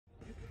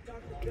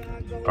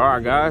All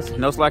right, guys,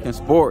 NoSlack'n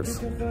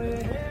Sports.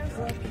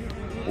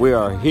 We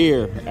are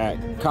here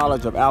at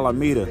College of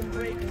Alameda.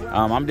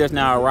 I'm just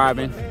now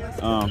arriving.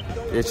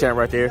 This champ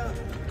right there.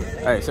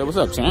 Hey, say what's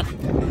up, champ?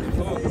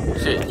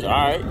 Shit, all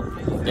right.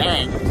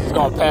 Dang, it's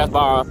gonna pass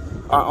by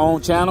our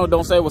own channel.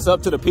 Don't say what's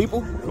up to the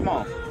people. Come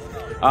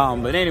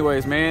on. But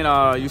anyways,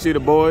 man, you see the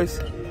boys.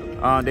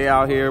 They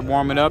out here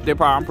warming up.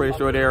 I'm pretty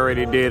sure they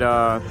already did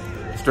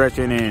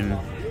stretching and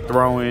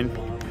throwing.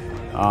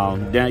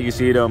 Then you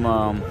see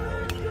them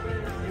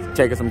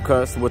taking some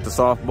cuts with the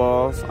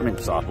softballs.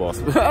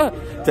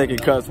 Taking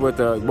cuts with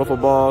the wiffle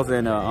balls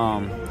and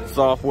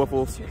soft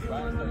wiffles.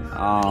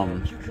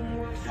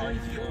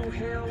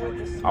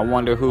 I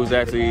wonder who's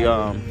actually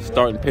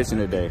starting pitching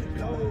today.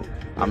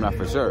 I'm not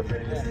for sure,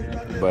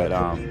 but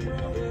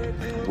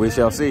we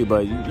shall see.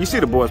 But you see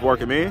the boys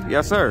working, man.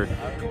 Yes, sir.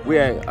 We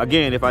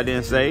again, if I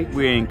didn't say,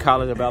 we're in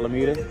College of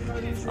Alameda.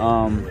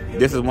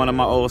 This is one of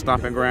my old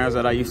stomping grounds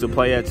that I used to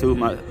play at too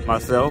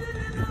myself.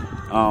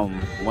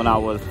 When I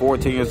was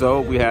 14 years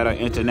old, we had an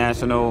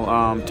international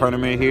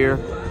tournament here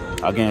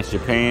against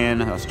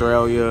Japan,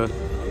 Australia,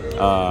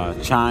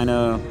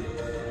 China,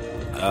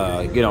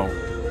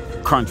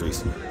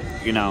 countries.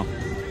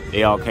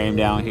 They all came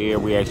down here.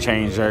 We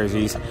exchanged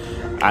jerseys.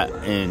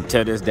 And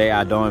to this day,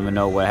 I don't even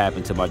know what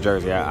happened to my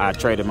jersey. I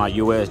traded my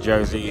U.S.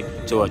 jersey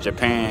to a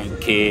Japan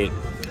kid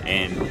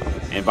and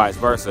vice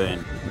versa.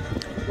 And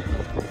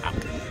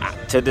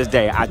to this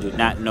day, I do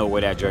not know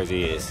where that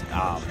jersey is.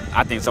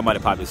 I think somebody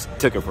probably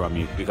took it from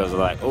me because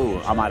like, oh,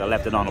 I might have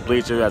left it on the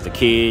bleacher as a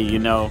kid,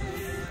 and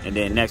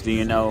then next thing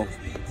you know,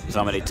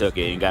 somebody took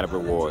it and got a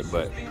reward.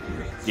 But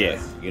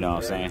yeah, you know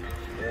what I'm saying?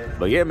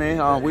 But yeah,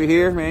 man, we're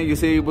here, man. You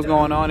see what's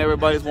going on.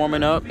 Everybody's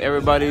warming up.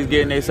 Everybody's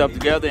getting their stuff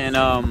together. And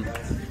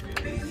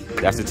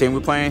that's the team we're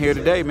playing here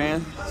today,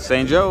 man.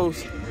 St.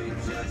 Joe's.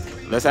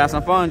 Let's have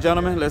some fun,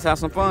 gentlemen. Let's have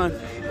some fun.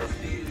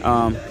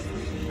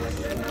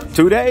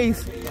 2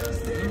 days.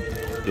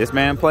 This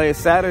man plays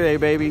Saturday,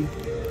 baby.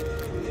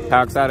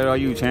 How excited are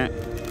you, champ?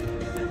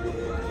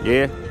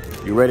 Yeah?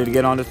 You ready to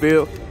get on this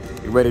field?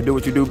 You ready to do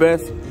what you do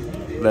best?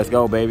 Let's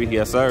go, baby.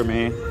 Yes, sir,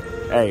 man.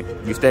 Hey,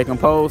 you stay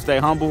composed, stay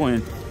humble,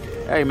 and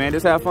hey, man,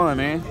 just have fun,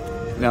 man.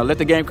 Now, let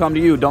the game come to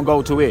you. Don't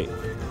go to it.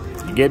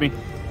 You get me?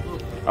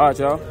 All right,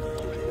 y'all.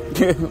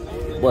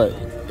 What?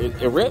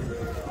 It ripped?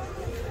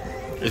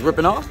 It's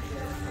ripping off?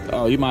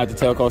 Oh, you might have to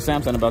tell Coach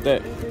Sampson about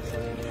that.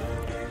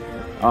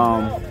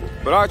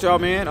 But all right, y'all,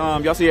 man.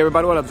 Y'all see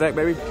everybody? What up, Zach,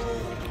 baby?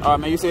 All right,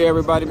 man. You see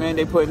everybody, man.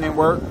 They putting in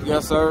work.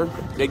 Yes, sir.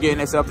 They getting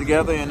themselves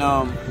together. And,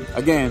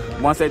 again,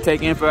 once they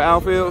take in for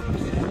outfield,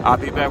 I'll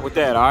be back with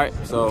that, all right?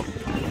 So,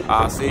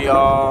 I'll see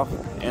y'all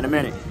in a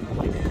minute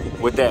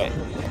with that.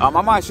 I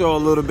might show a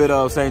little bit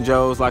of St.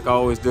 Joe's like I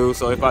always do.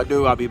 So, if I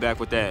do, I'll be back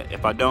with that.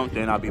 If I don't,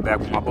 then I'll be back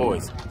with my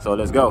boys. So,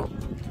 let's go.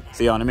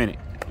 See y'all in a minute.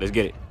 Let's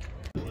get it.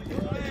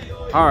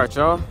 All right,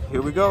 y'all.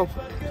 Here we go.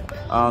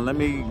 Let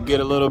me get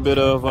a little bit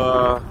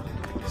of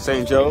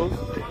St. Joe's.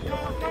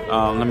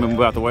 Let me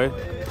move out the way.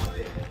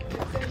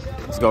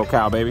 Let's go,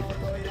 cow, baby.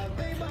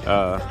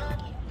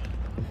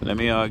 Let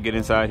me get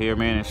inside here,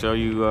 man, and show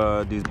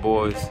you these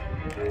boys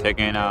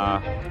taking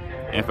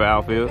in for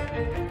outfield.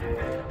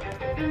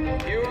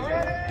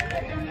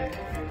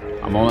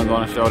 I'm only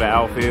going to show the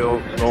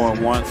outfield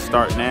going once,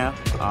 start now.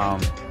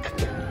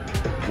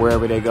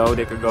 Wherever they go,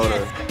 they could go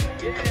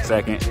to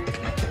second,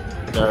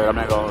 third. I'm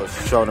not going to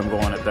show them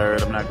going to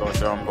third. I'm not going to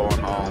show them going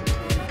home.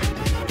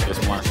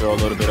 Just want to show a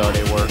little bit of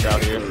their work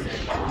out here.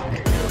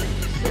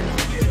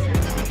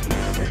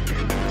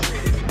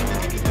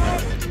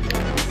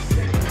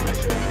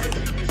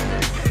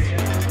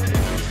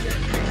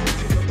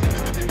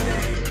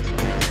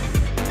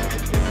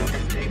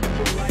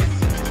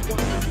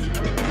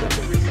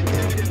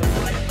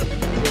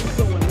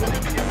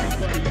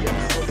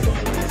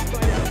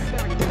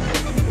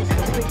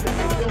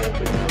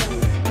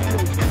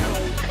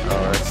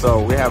 So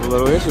we have a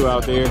little issue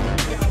out there.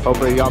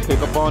 Hopefully y'all pick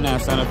up on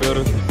that, center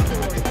fielders.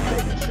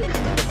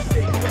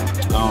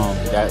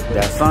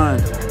 That sun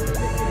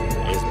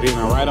is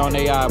beaming right on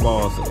their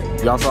eyeballs.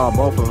 Y'all saw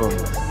both of them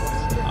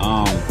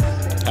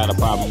had a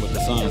problem with the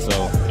sun.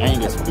 So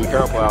Angus, be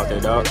careful out there,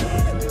 dog.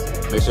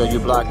 Make sure you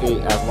block it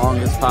as long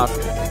as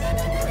possible.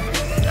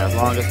 As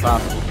long as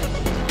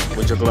possible.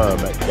 With your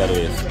glove, that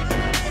is.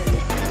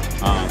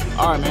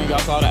 All right, man. Y'all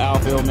saw the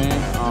outfield, man.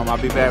 I'll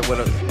be back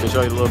with to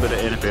show you a little bit of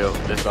infield.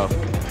 Let's go.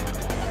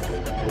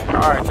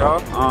 All right,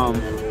 y'all.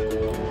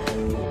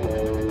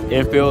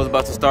 Infield is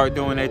about to start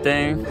doing their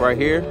thing right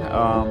here.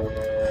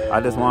 I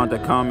just wanted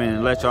to come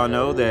and let y'all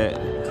know that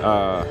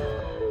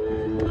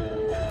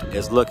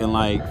it's looking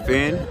like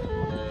Finn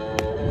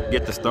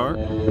get the start.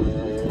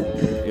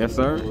 Yes,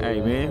 sir.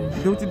 Hey, man,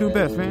 do what you do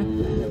best,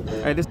 man.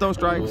 Hey, just throw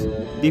strikes.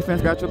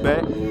 Defense got your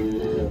back.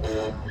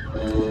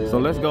 So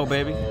let's go,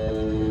 baby.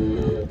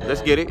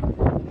 Let's get it.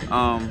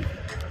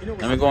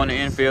 Let me go on the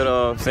infield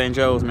of St.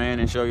 Joe's, man,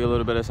 and show you a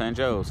little bit of St.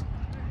 Joe's.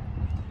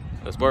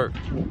 Let's work.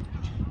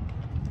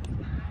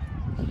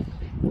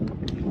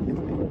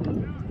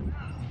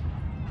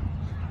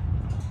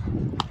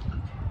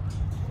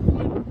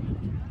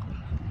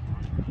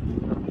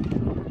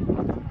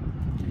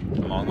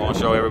 I'm gonna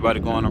show everybody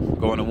going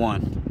to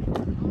one.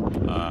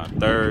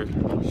 Third,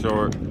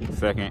 short,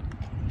 second,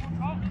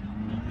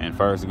 and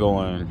first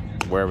going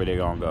wherever they're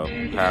gonna go.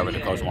 However the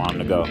coach wants them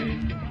to go.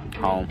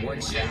 Home,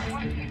 most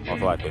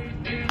likely.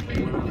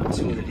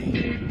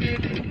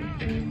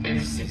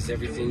 Seize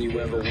everything you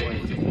ever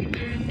wanted.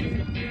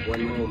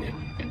 One moment.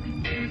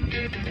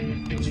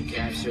 Did you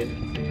capture it?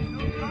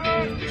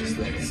 Just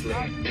let it slip.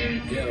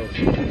 Yo.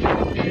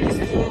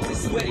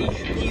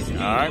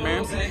 Alright,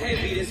 man.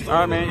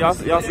 Alright, man. Y'all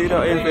see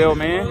the infield,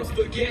 man.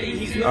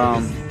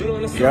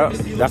 Yep.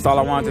 That's all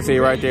I wanted to see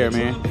right there,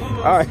 man.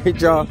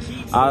 Alright, y'all.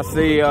 I'll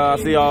see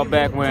y'all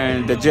back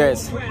when the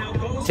Jets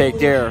take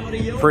their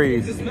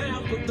free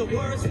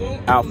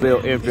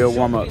outfield, infield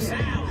warm-ups.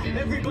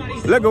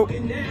 Let's go.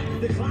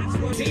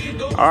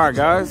 Alright,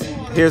 guys.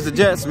 Here's the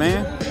Jets,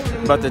 man.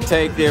 About to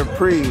take their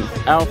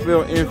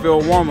outfield,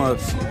 infield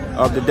warm-ups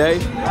of the day.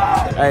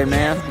 Hey,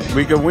 man.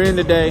 We can win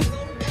today.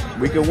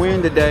 We can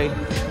win today.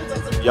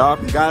 Y'all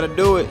gotta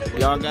do it.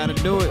 Y'all gotta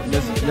do it.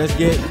 Let's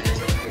be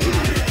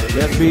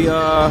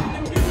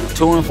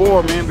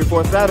 2-4, man,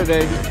 before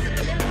Saturday.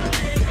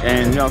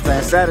 And you know what I'm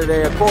saying,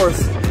 Saturday, of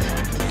course,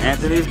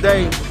 Anthony's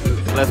day.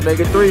 Let's make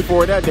it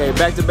 3-4 that day.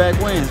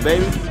 Back-to-back wins,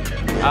 baby.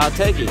 I'll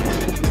take it.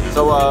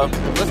 So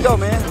let's go,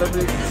 man. Let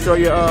me show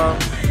you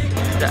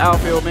the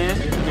outfield, man.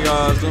 Let me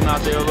zoom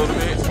out there a little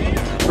bit.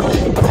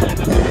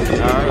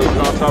 Alright, we're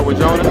gonna start with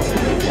Jonah.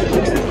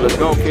 Let's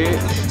go, kid.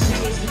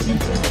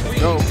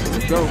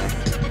 Let's go.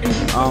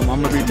 I'm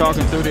gonna be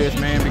talking through this,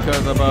 man,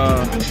 because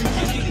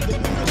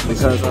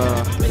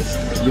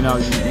you know,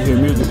 you hear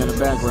music in the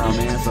background,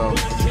 man. So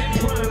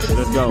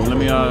let's go. Let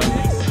me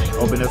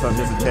open this up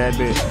just a tad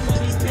bit.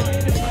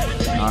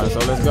 Alright, so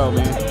let's go,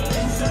 man.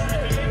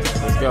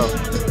 Let's go.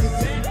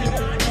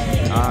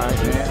 Alright,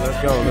 man.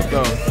 Let's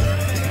go.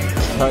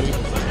 Cuddy.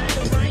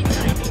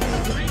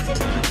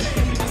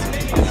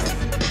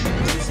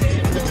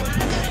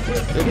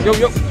 Yo.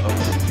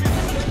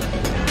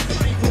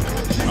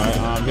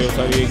 Alright, here's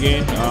Cuddy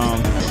again.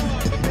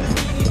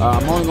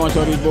 I'm only going to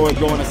show these boys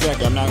go in a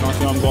second. I'm not going to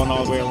show them going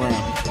all the way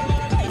around.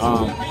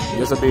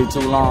 This will be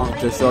too long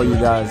to show you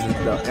guys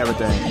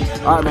everything.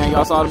 Alright, man.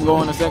 Y'all saw them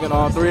go in a second,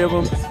 all three of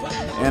them.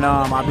 And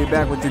I'll be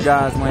back with you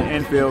guys when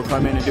infield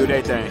come in and do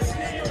their thing.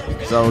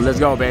 So let's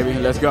go, baby.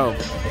 Let's go.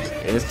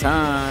 It's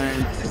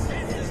time.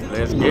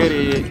 Let's get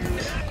it.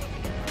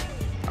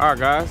 Alright,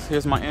 guys.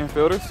 Here's my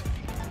infielders.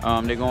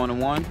 They're going to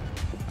one.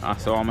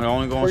 So I'm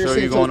only going to show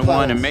you going to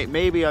one, and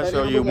maybe I'll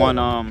show you one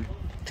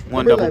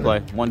double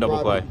play.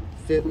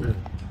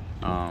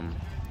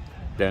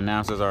 The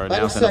announcers are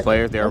announcing the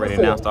players. They already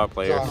announced our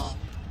players.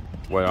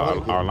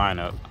 Well, our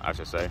lineup, I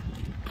should say.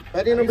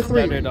 Batting number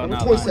 3, number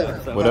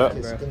 27. What up?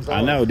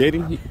 I know, did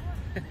he?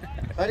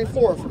 Batting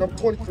 4 for number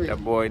 23.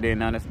 That boy didn't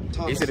know this.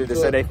 He should have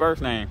just said their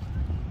first name.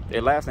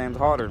 Their last name's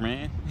harder,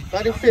 man.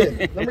 Batting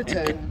 5th, number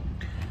 10.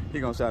 He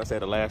gonna try to say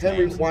the last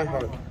Henry name.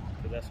 Weinhardt.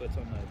 That's what's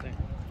on the thing.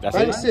 That's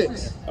Batting it?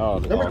 6. Oh,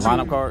 the number 2,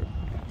 lineup card?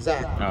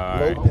 Zach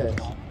Alright. Lopez.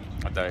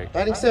 I thought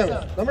Batting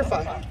 7, number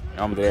 5.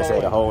 I'm gonna say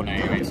the whole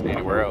name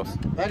anywhere else.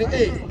 Batting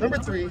 8, number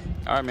 3.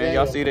 Alright, man.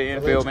 Y'all see the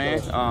infield, man.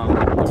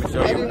 Let me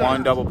show you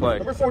one double play.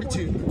 Number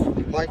 42.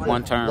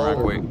 One turn right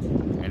quick.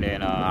 And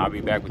then I'll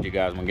be back with you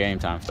guys when game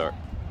time starts.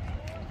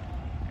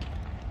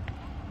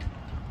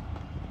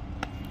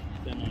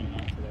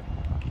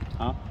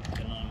 Huh?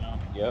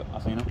 Yep, I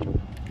seen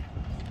him.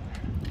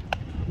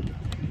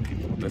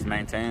 Let's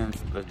maintain.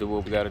 Let's do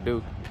what we got to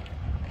do.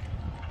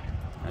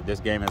 This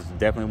game is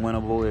definitely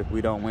winnable. If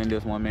we don't win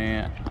this one,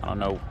 man, I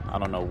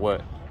don't know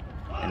what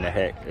in the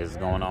heck is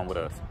going on with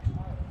us.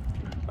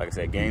 Like I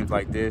said, games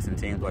like this and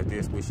teams like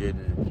this, we should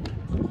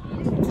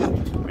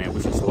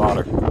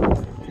slaughter. So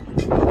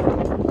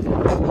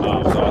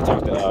I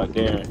talked to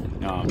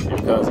Darren, your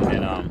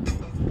cousin, and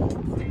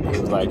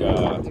he was like,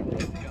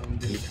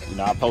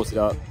 I posted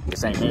up the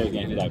St. Mary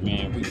game. He's like,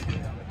 man,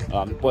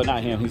 well,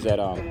 not him. He said,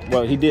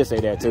 well, he did say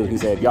that too. He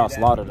said y'all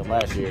slaughtered them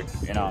last year.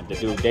 And the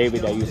dude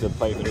David that used to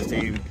play for this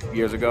team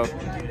years ago,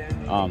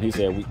 he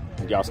said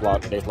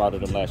they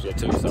slaughtered them last year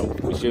too. So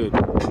we should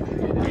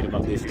beat them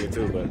up this year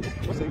too. But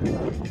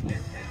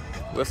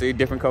we'll see.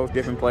 Different coach,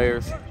 different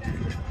players.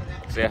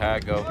 See how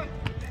it go.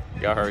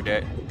 Y'all heard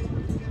that.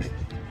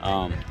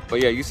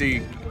 But yeah, you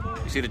see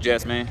the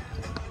Jets, man.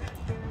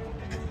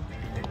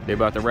 They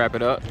about to wrap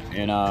it up,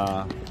 and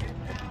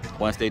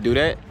once they do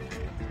that,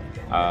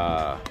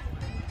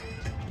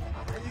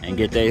 and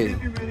get their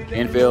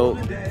infield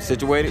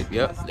situated,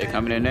 yep, they're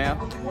coming in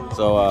now.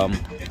 So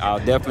I'll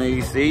definitely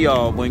see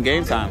y'all when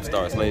game time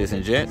starts, ladies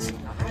and gents.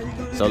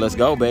 So let's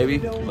go, baby.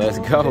 Let's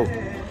go.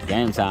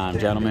 Game time,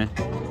 gentlemen.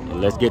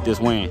 Let's get this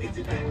win.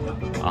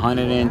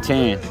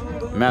 110.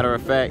 Matter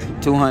of fact,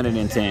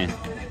 210.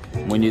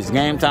 When it's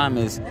game time,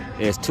 is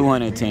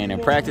 210,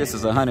 and practice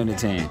is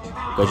 110,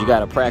 because you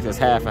got to practice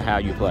half of how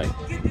you play.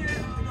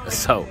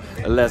 So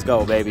let's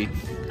go, baby.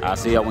 I'll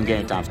see y'all when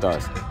game time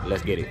starts.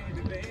 Let's get it.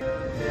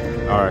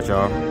 All right,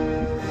 y'all.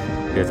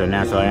 Here's the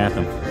national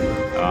anthem.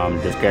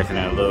 Just catching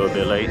it a little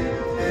bit late,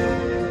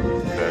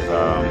 because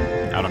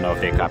I don't know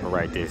if they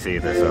copyright this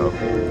either. So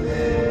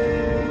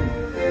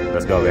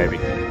Let's go, baby.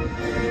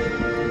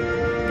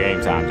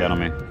 Game time,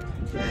 gentlemen.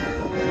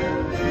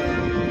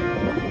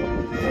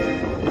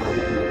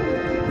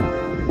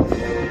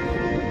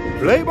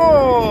 Play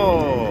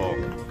ball!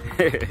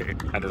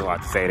 I just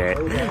want to say that.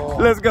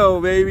 Let's go,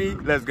 baby.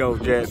 Let's go,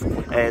 Jets.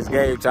 Hey, it's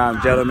game time,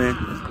 gentlemen.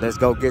 Let's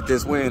go get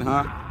this win,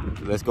 huh?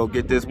 Let's go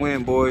get this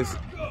win, boys.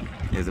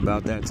 It's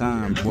about that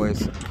time,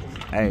 boys.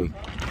 Hey,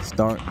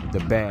 start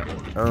the bat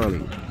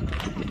early.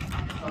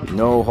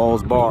 No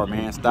holds barred,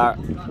 man. Start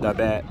the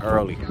bat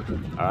early.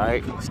 All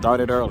right?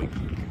 Start it early.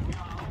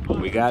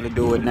 We got to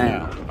do it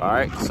now. All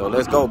right? So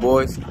let's go,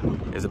 boys.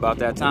 It's about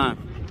that time.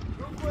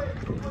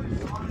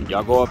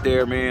 Y'all go up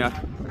there, man.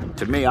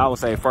 To me, I would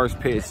say first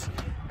pitch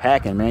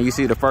hacking, man. You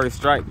see the first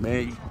strike,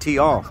 man. You tee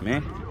off,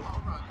 man.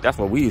 That's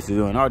what we used to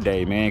do in our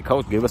day, man.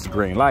 Coach give us a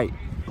green light.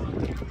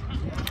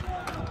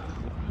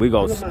 We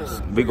go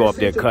up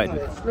there cutting.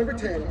 Number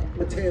 10,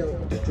 Mateo.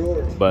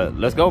 But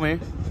let's go, man.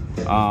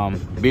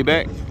 Be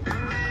back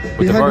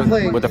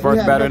with the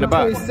first batter in the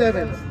box.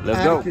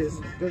 Let's go.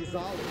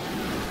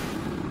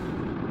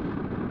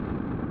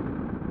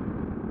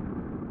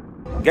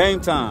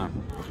 Game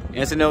time.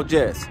 Encinal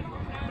Jets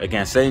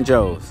against St.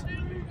 Joseph.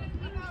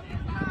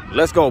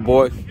 Let's go,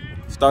 boys.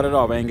 Start it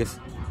off, Angus.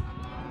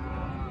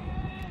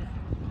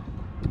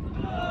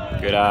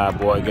 Good eye,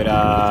 boy. Good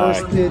eye.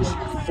 First pitch,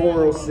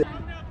 406.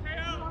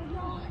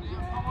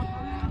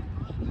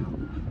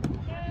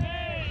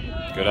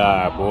 Good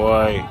eye,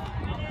 boy.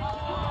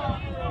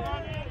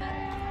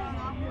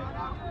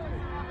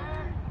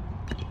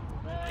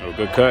 Oh,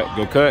 good cut.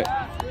 Good cut.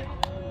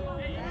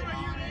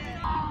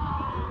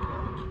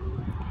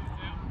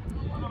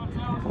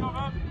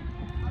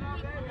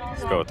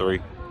 Let's go, 3.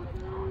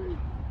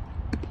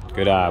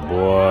 Good eye,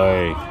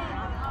 boy.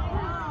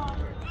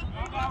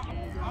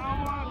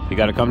 You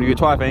got to come to your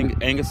twice,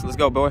 Angus. Let's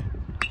go, boy.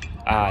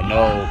 Ah,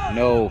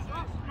 no.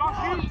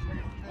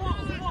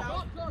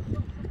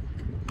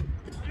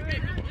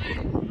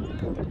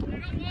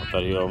 I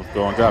thought you were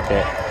going to drop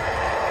that.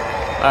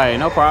 All right,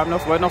 no problem. No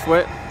sweat, no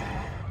sweat.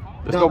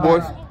 Let's go,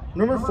 boys.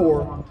 Number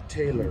 4,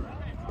 Taylor.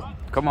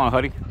 Come on,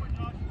 Huddy.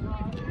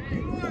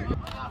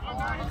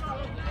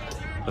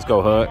 Let's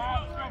go, Hud.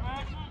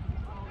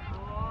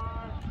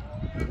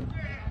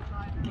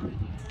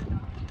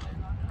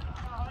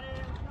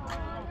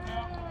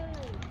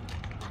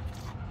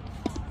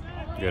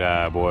 Good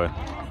eye, boy.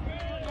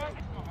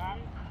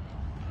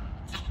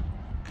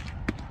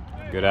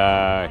 Good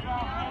eye.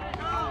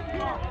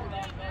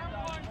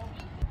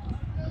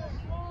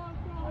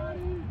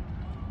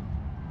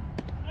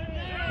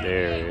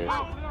 There it is.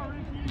 All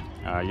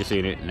right, you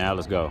seen it. Now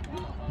let's go.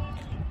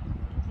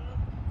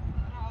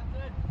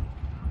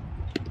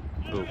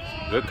 Ooh,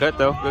 good cut,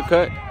 though. Good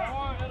cut.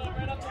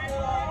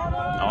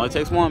 Only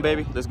takes one,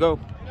 baby. Let's go.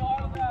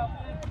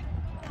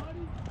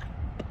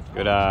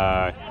 Good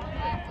eye.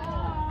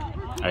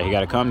 All right, he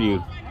got to come to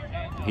you.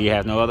 He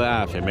has no other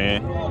option,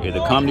 man. Either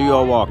come to you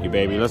or walk you,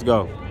 baby. Let's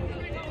go.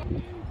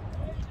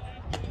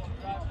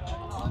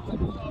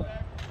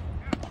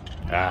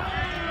 All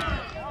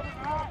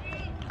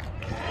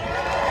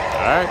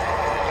right.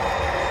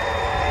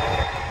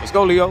 Let's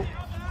go, Leo.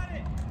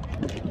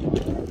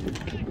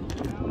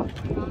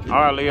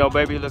 All right, Leo,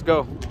 baby. Let's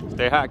go.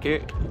 Stay hot,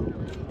 kid.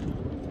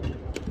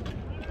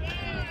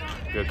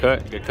 Good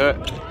cut. Good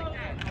cut.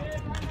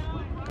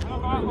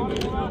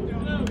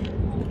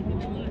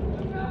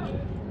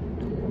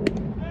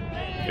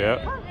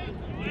 Yep.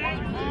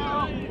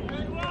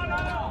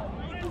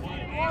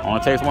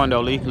 Only takes one,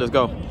 though, Lee. Let's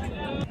go.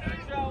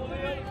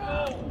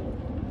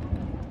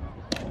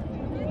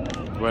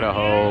 Way to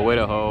hold, way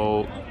to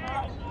hold.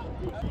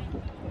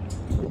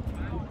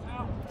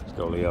 Let's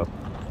go, Leo.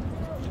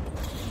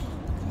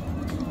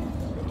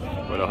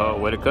 Way to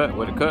hold, way to cut,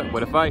 way to cut, way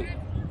to fight.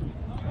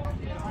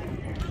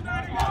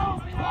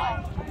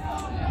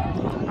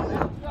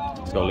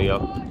 Let's go, Leo.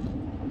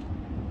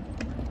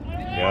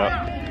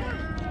 Yep.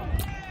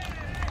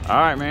 All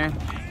right, man.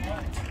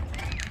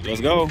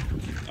 Let's go.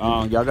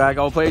 Y'all gotta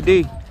go play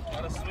D.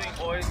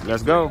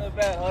 Let's go.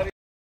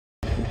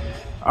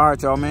 All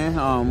right, y'all,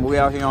 man. We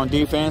out here on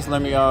defense.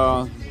 Let me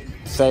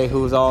say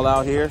who's all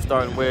out here,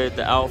 starting with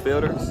the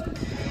outfielders.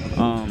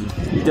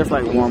 Just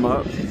like warm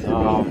up.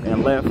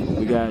 And left,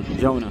 we got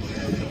Jonah.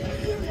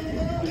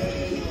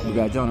 We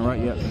got Jonah,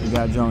 right? Yep, we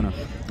got Jonah.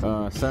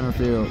 Center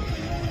field,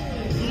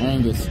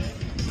 Angus.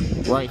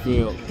 Right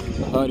field,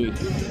 Huddy.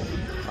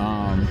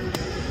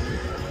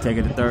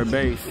 Taking to third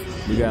base,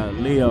 we got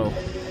Leo.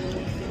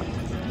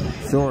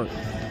 Short,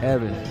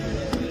 Evan.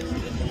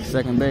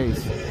 Second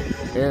base,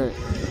 Eric.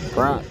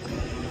 Brock.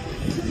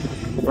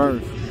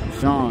 First,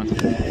 Sean.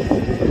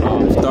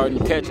 Starting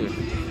catcher.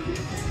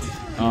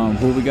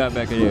 Who we got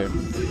back here?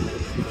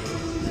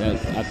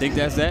 I think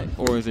that's that,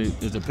 or is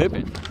it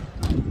Pippin?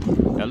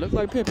 That looks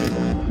like Pippin.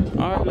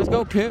 All right, let's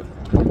go, Pip.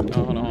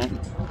 Hold on.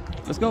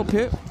 Let's go,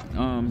 Pip.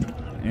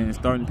 And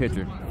starting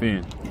pitcher,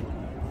 Finn.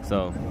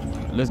 So,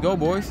 let's go,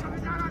 boys.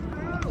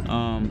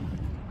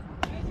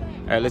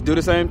 Hey, let's do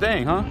the same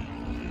thing, huh?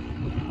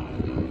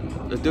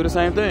 Let's do the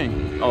same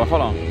thing. Oh,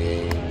 hold on.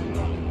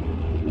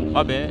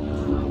 My bad.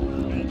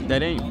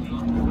 That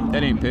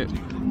ain't Pip.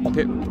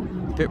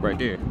 Pip right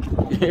there.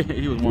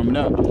 He was warming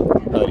up,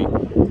 buddy.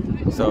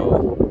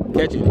 So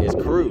catching is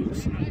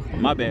Cruz.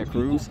 My bad,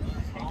 Cruz.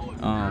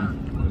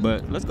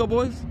 But let's go,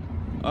 boys.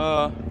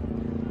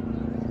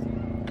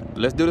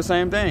 Let's do the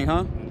same thing,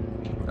 huh?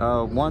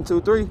 1,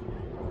 2, 3,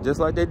 just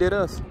like they did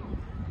us.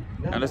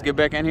 Now let's get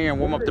back in here and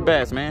warm up the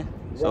bats, man.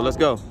 So let's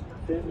go.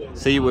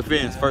 See you with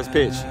Finn's first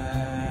pitch.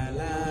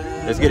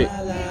 Let's get it.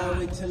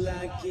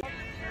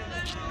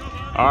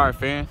 All right,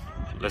 Finn.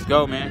 Let's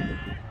go, man.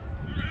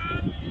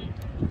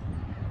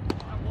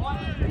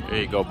 There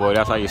you go, boy.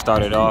 That's how you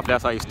started off.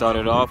 That's how you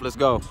started off. Let's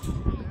go.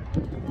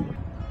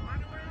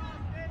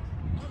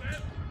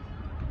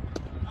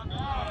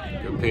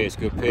 Good pitch,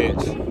 good pitch.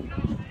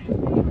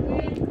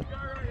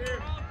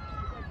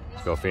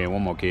 Let's go, Finn.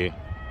 One more, kid.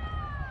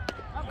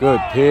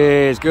 Good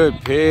pitch, good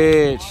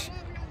pitch.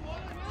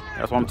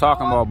 That's what I'm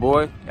talking about,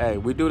 boy. Hey,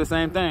 we do the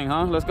same thing,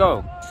 huh? Let's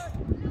go.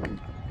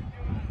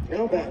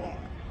 Now back,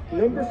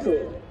 number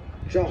 4,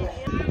 Josh.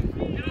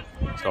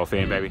 Let's go,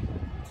 Finn, baby.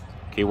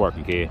 Keep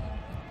working, kid.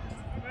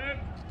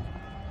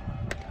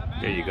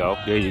 There you go.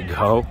 There you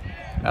go.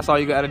 That's all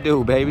you got to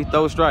do, baby.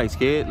 Throw strikes,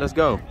 kid. Let's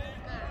go.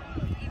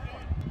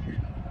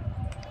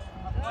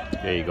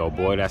 There you go,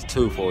 boy. That's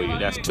 2 for you.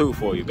 That's 2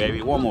 for you,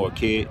 baby. One more,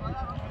 kid.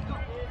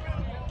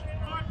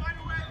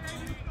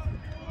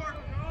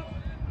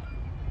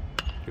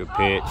 Good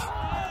pitch.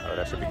 Oh,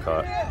 that should be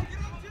caught.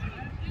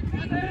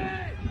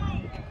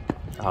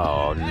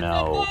 Oh,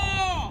 no.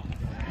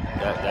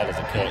 That is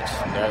a catch.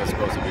 That is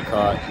supposed to be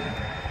caught.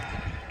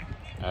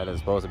 That is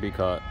supposed to be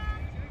caught.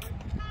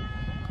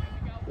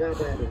 Now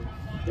batting,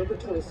 number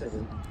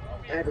 27,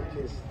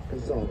 Abacus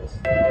Gonzalez.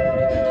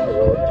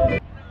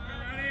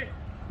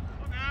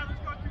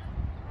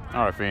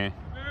 All right, Finn.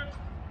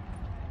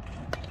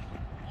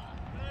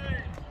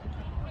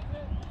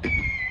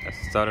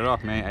 Let's start it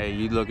off, man. Hey,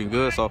 you looking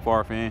good so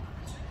far, Finn.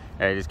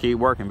 Hey, just keep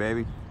working,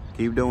 baby.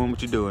 Keep doing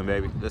what you're doing,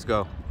 baby. Let's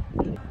go.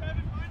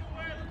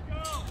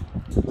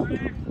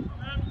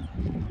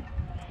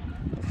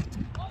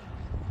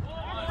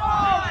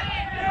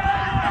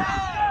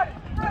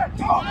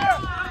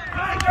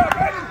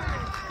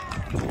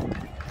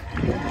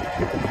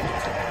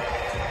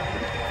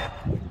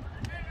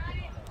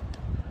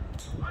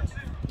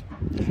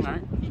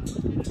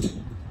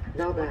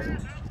 Now batting,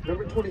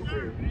 number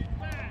 23.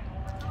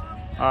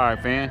 All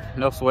right, Finn.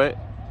 No sweat.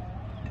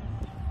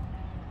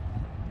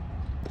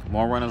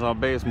 More runners on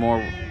base,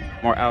 more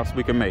outs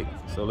we can make.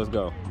 So let's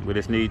go. We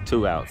just need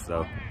 2 outs,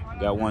 so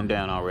got 1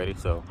 down already.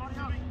 So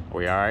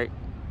we all right?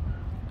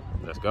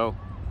 Let's go.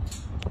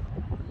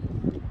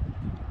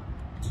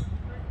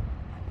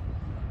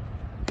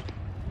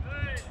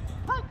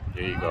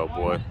 There you go,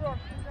 boy.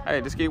 Hey,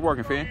 just keep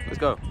working, Finn. Let's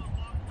go.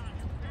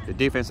 The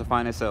defense will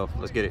find itself.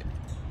 Let's get it.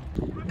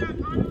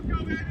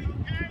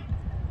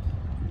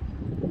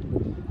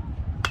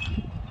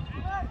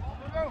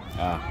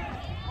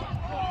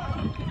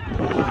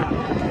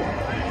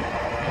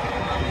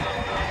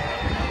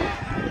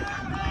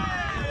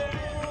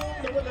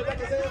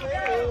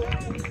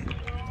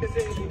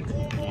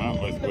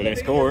 Well, they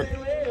scored.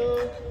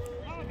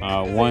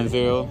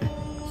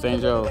 1-0,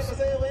 St. Joseph.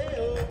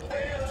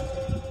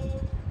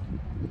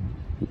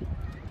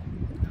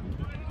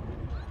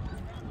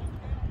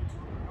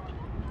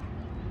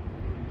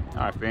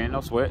 All right, Finn,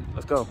 no sweat.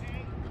 Let's go.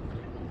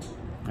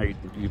 Hey,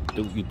 you're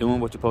doing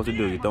what you're supposed to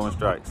do. You're throwing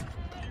strikes.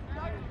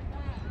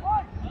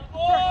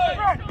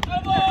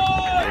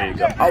 There you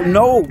go.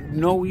 Oh,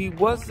 no, he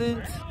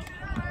wasn't.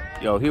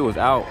 Yo, he was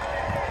out.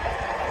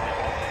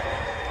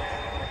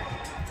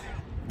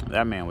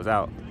 That man was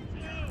out.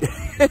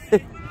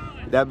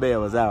 That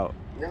man was out.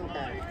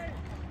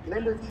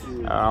 Number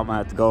 2. I'm gonna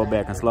have to go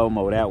back and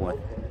slow-mo that one,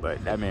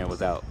 but that man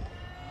was out.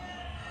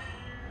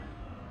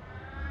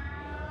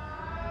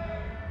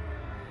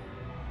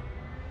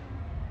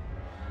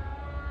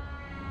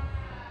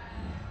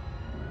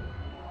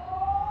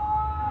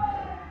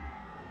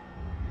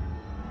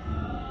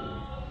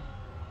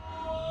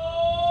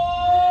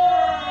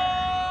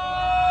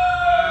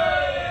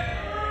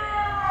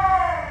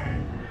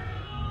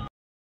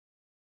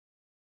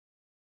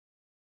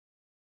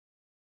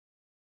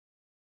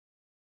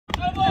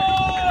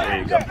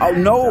 Oh,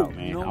 no,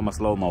 man. I'm gonna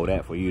slow-mo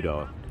that for you,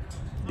 though.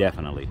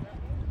 Definitely.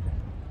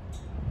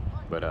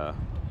 But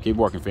keep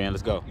working, Finn.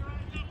 Let's go.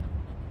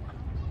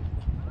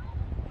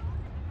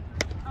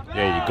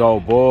 There you go,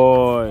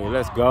 boy.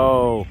 Let's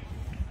go.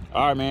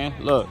 All right, man.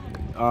 Look,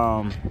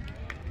 let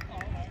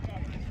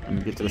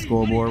me get to the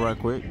scoreboard right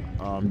quick.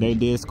 They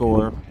did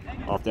score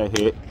off that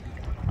hit.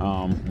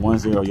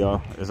 1-0,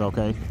 y'all. It's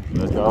okay.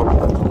 Let's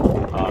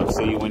go.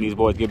 See when these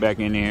boys get back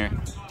in there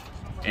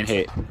and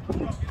hit.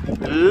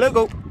 Let's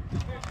go.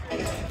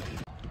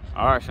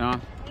 All right,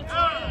 Sean.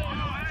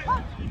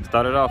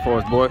 Start it off for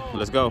us, boy.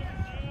 Let's go.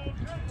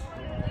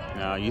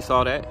 Now, you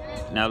saw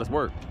that. Now, let's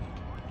work.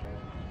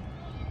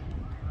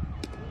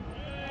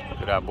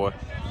 Good out, boy.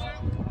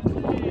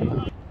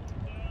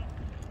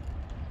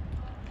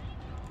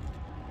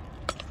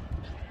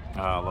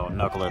 A little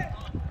knuckler.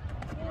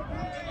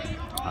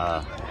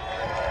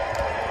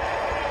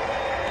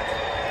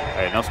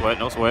 Hey, no sweat,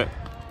 no sweat.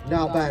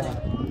 Now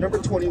batting, number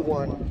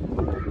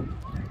 21,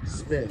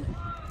 Smith.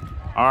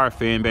 All right,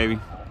 Finn, baby.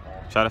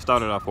 Try to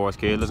start it off for us,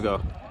 kid. Let's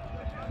go.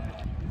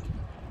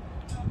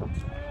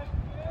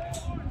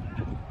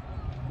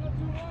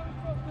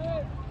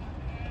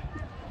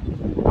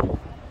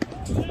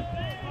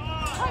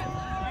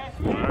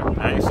 All right,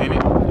 I ain't seen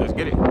it. Let's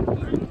get it.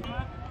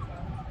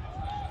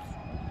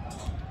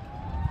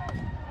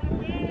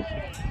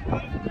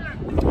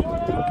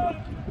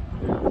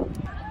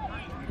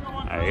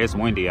 Hey, it's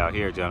windy out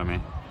here,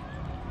 gentlemen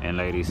and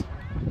ladies.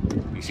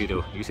 You see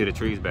the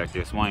trees back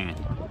there swaying.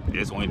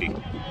 It's windy,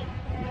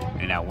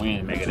 and that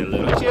wind make it a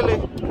little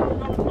chilly.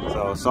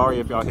 So sorry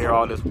if y'all hear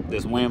all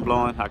this wind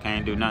blowing. I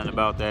can't do nothing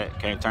about that.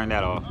 Can't turn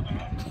that off.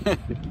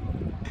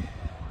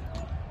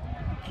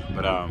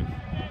 But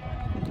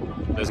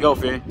let's go,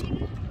 Finn.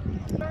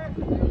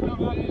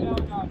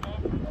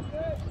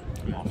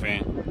 Come on,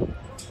 Finn.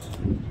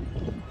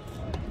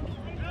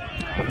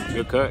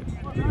 Good cut.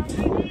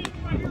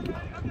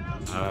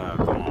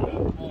 Come on.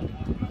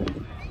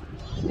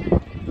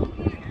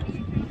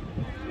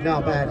 Now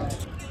batting.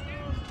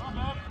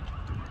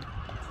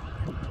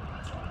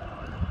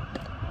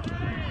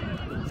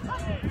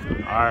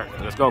 All right,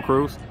 let's go,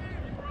 Cruz.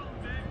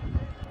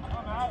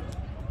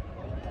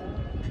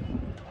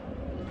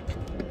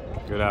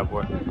 Good out,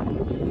 boy.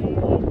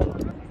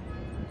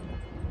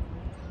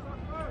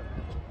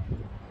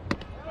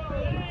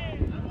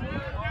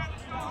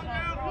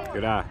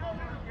 Good eye.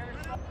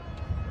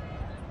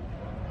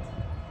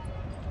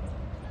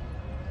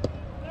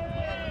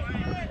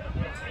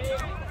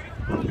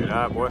 Good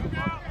eye, boy.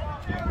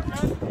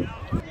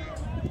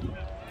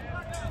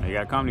 They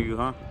gotta come to you,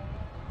 huh?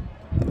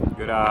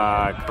 Good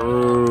eye,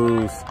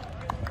 Cruz.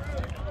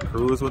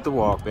 Cruz with the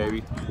walk,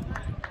 baby.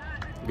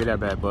 Get that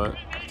bad, bud.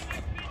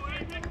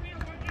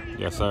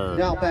 Yes, sir.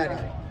 Now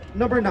batting,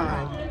 number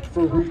 9,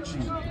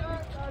 Ferrucci.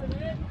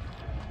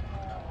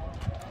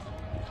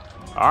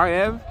 All right,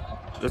 Ev.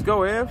 Let's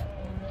go, Ev.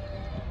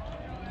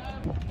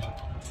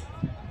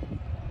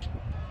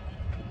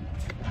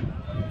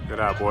 Good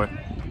eye, boy.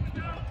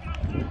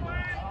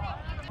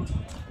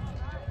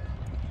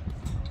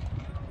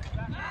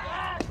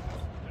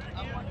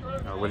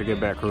 Way to get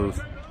back, Cruz.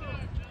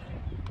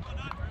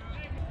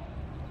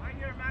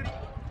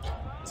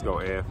 Let's go,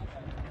 Ev.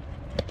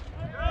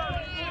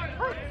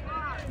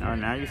 All right,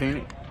 now you seen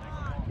it.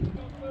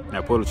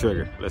 Now pull the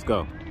trigger. Let's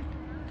go.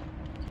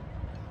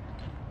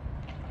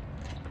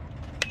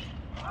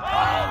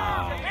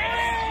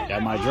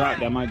 That might drop.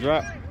 That might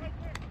drop.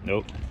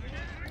 Nope.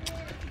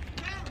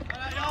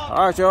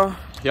 All right, y'all.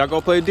 Y'all go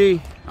play D.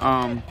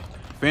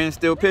 Finn's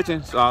still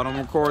pitching, so I don't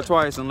record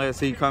twice unless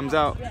he comes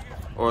out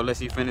or unless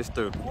he finishes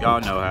through. Y'all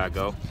know how it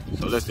go.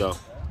 So let's go.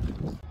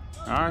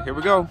 All right, here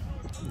we go.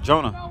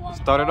 Jonah,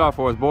 start it off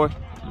for us, boy.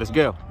 Let's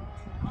go.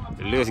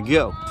 Let's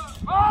go.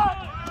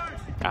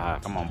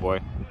 Come on, boy.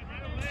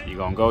 You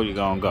gonna go, you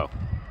gonna go.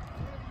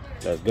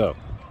 Let's go.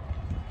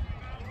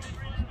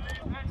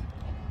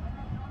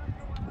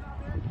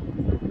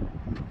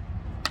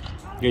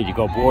 Here you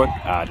go, boy.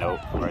 Nope,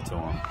 right to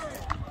him.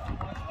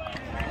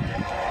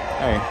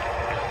 Hey,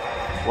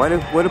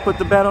 way to put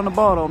the bat on the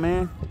ball, though,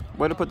 man.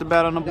 Way to put the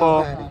bat on the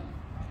ball.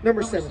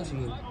 Number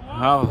 17,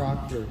 Oh,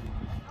 Proctor.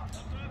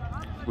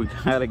 we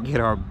gotta get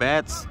our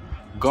bats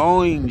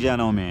going,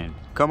 gentlemen.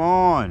 Come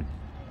on.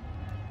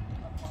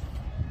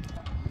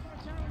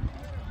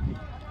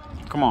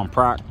 Come on,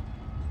 Proc.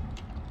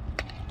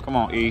 Come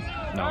on, E.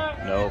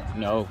 No.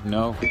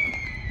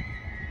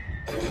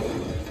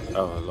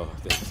 Oh, Lord,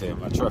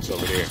 my truck's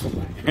over there.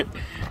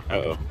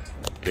 Uh-oh.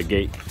 The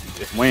gate.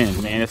 This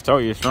wind, man, it's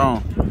totally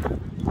strong.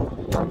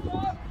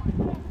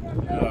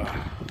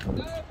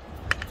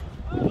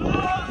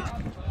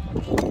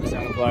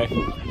 Sound play.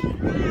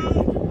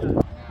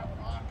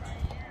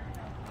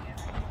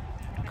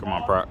 Come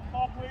on, Proc.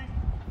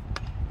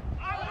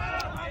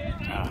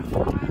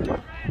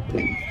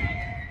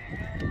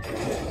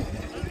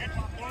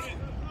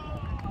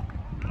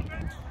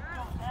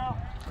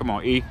 Come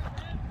on, E.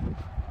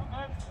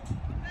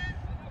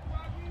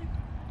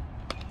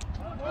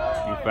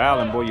 You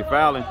fouling, boy, you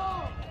fouling.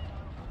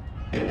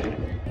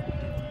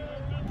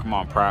 Come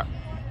on, Proc.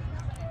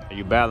 Are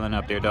you battling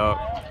up there, dog?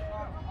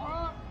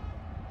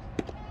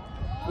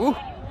 Woo.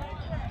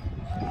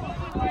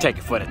 Take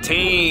it for the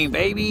team,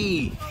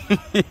 baby.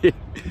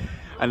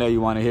 I know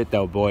you want to hit,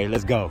 though, boy.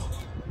 Let's go.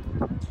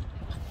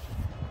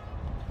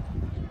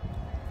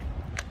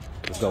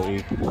 Let's go,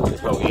 E.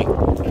 Let's go, E.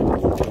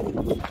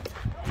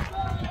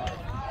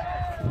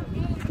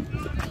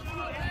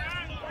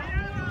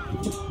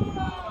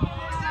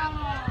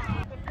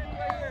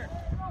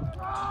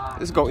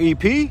 Let's go,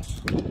 EP.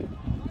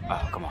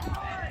 Oh, come on.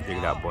 Dig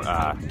it out, boy.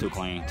 Too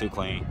clean, too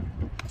clean.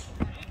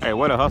 Hey,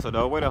 way to hustle,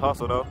 though. Way to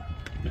hustle, though.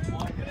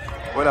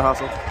 Way to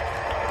hustle.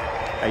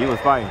 Hey, you was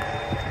fighting.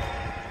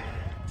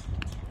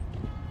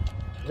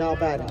 Now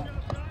batting,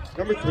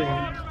 number 3.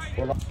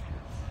 All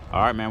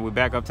right, man. We're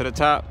back up to the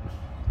top.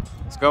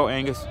 Let's go,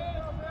 Angus.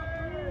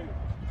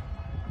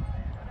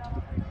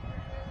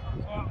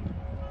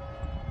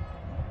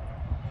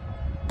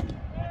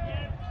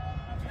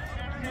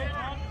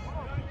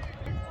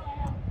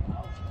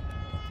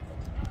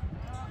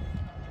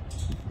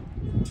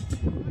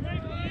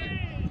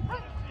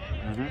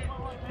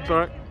 It's all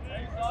right.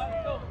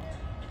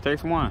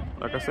 Takes one,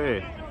 like I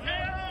said.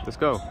 Let's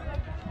go.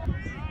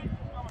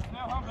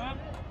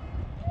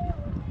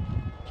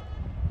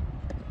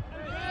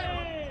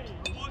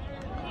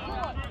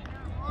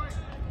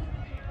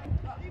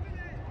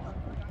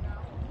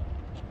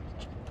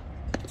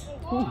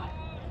 All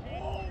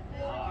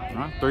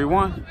right,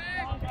 3-1.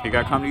 He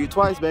got to come to you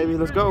twice, baby.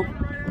 Let's go.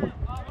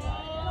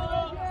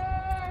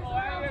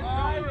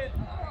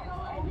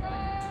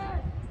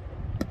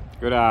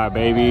 Good eye,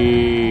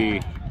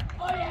 baby.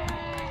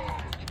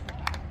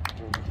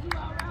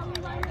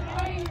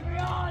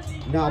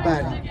 Now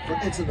batting for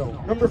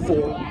Encinal, number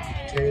 4,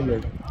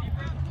 Taylor.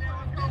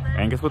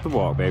 Angus with the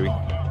ball, baby.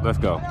 Let's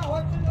go.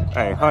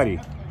 Hey, Huddy.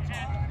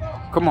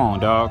 Come on,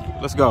 dog.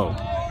 Let's go.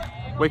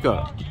 Wake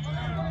up.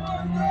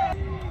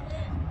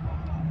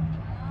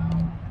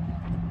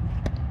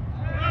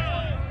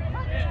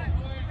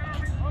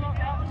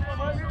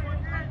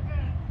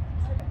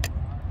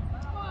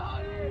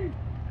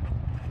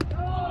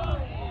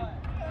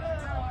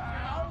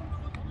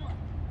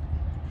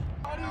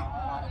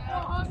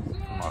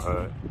 Come on,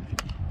 Hud.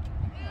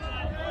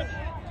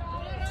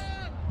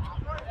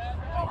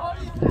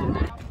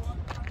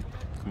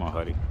 Come on,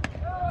 Huddy.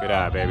 Good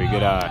eye, baby.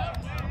 Good eye.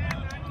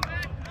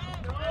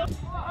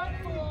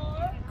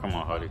 Come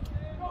on, Huddy.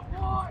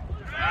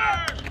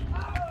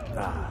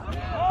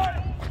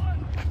 Ah.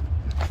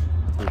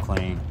 Too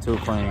clean. Too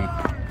clean.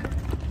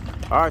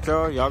 All right,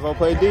 y'all. Y'all go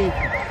play D.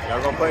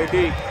 Y'all go play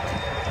D.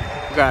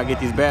 We gotta get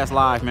these bats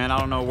live, man. I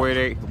don't know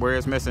where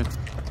it's missing,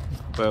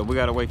 but we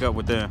gotta wake up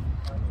with them.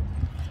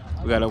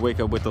 We gotta wake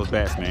up with those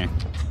bats, man.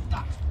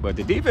 But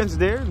the defense is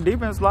there. The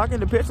defense is locking.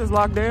 The pitch is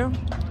locked down.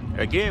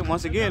 Again,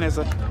 once again, it's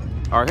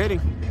our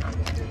hitting.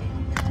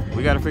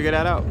 We gotta figure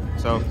that out.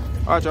 So,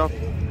 all right, y'all.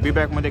 Be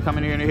back when they come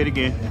in here and hit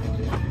again.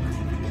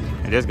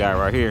 And this guy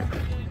right here.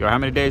 Yo, how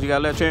many days you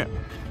got left, champ?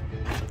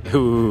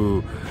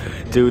 Ooh,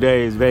 2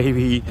 days,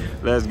 baby.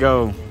 Let's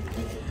go.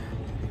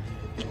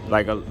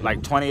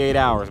 Like 28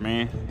 hours,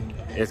 man.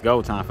 It's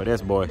go time for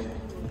this boy.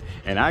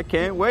 And I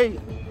can't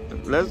wait.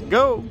 Let's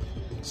go.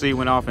 See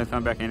when the offense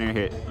come back in there and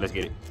hit. Let's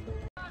get it.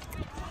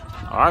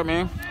 All right,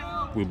 man.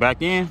 We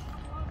back in.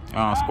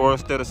 Score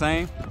is still the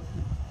same.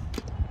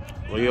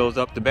 Leo's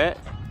up to bat.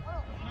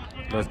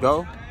 Let's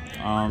go.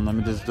 Let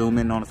me just zoom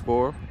in on the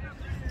score.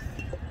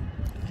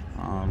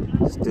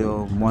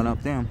 Still one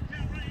up them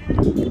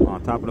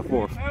on top of the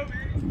fourth.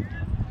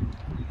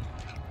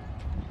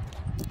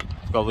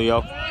 Let's go,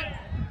 Leo.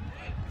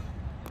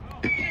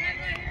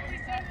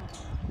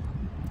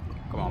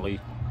 Come on, Lee.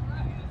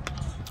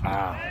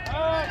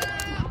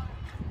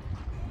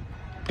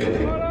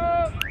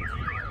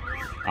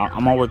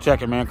 I'm over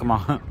checking, man. Come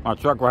on. My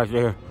truck right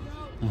there.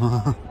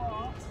 I'm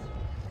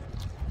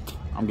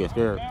getting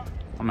scared.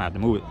 I'm gonna have to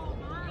move it.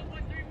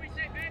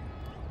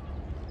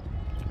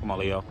 Come on,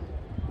 Leo.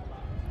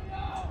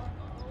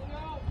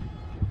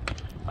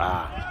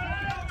 All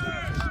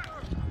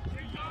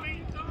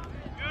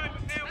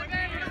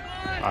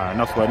right,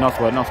 no sweat, no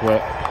sweat, no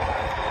sweat.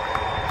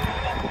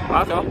 All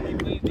right, though.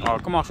 Oh,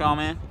 come on, Sean,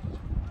 man.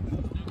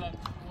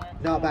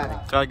 Now batting.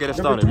 Try to get it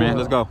started, man.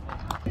 Let's go.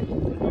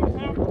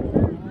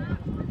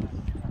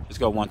 Let's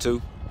go,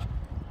 1-2.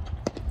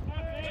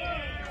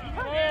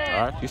 All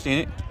right, you seen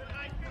it.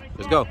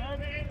 Let's go.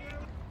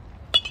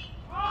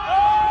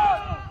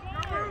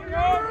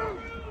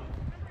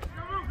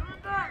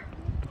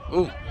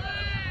 Ooh,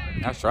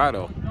 nice try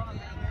though.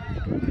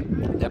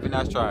 Definitely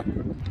nice try.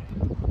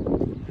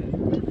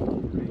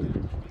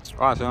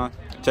 All right, Sean.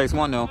 Chase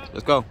one though.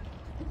 Let's go.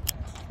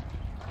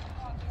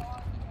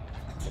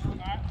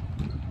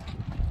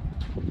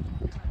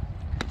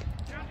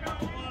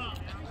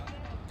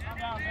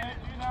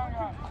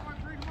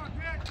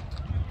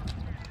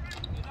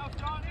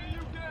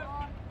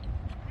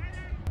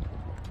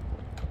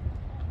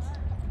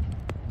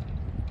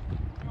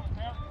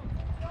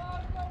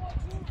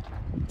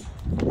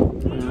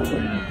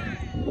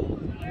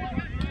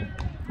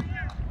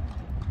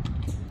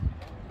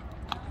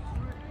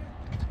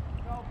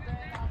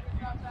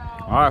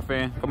 All right,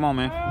 fan. Come on,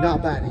 man. Now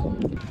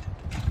batting.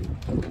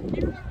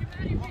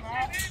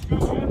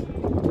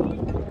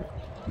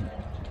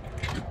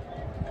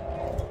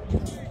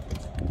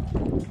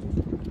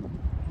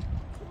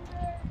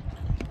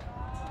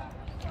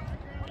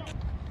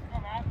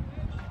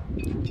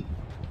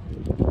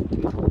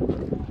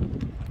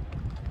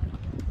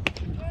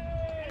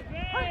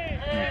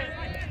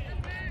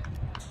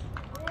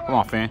 Come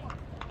on, fan.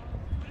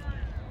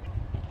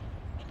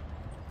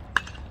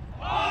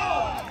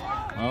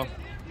 Oh,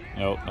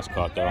 no, that's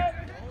caught though.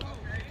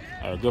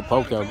 Good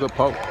poke though, good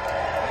poke.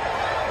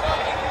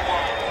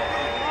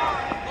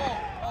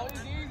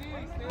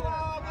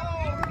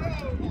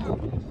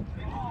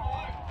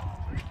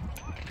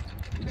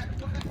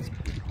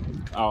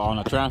 Oh, on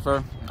the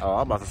transfer? Oh,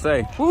 I'm about to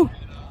say. Woo!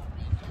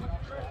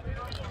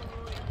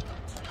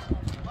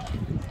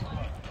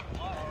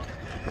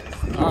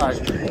 All right.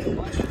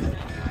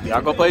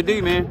 Y'all go play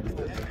D, man.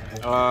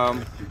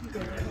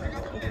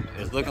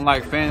 It's looking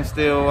like Finn's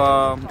still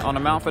on the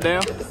mound for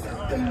them.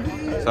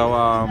 So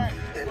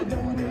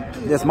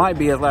This might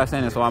be his last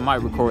inning, so I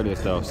might record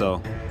this though.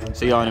 So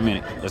see y'all in a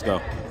minute. Let's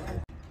go.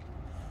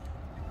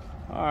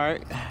 All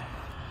right.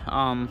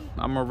 I'm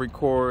gonna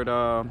record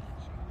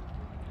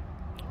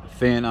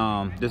Finn.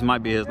 This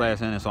might be his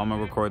last inning, so I'm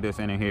gonna record this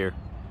inning here.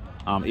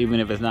 Even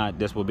if it's not,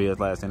 this will be his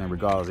last inning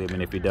regardless,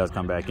 even if he does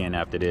come back in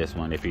after this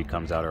one, if he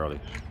comes out early.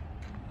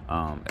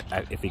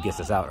 If he gets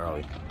us out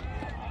early.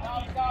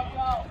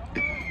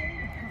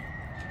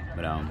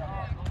 But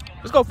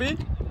let's go, Finn.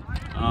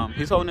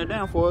 He's holding it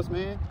down for us,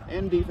 man.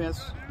 And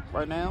defense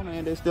right now,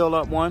 man. They're still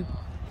up 1.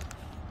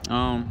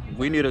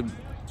 We need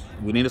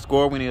a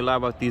score. We need to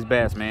live out these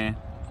bats, man.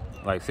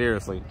 Like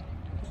seriously,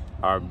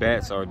 our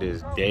bats are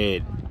just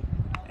dead,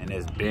 and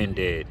it's been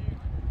dead.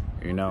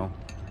 You know.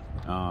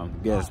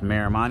 Guess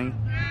Miramani.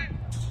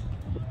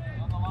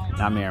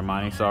 Not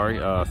Miramani. Sorry,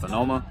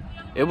 Sonoma.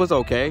 It was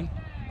okay.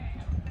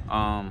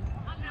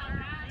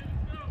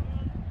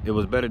 It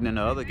was better than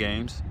the other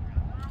games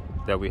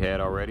that we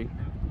had already,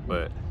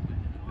 but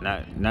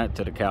not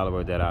to the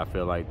caliber that I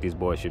feel like these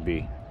boys should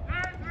be.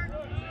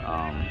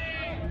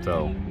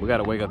 So we got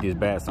to wake up these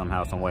bats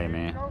somehow, some way,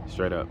 man.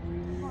 Straight up.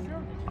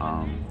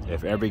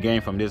 If every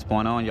game from this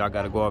point on, y'all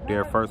got to go up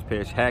there first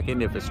pitch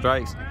hacking. If it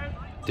strikes,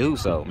 do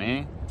so,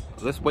 man.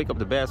 Let's wake up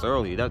the bats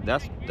early.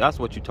 That's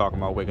what you're talking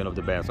about, waking up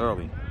the bats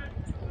early.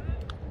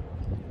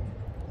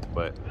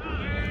 But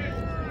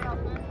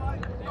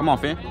come on,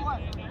 Finn.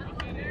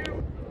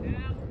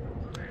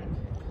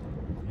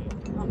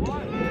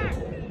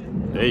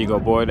 There you go,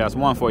 boy. That's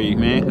 1 for you,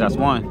 man. That's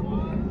 1.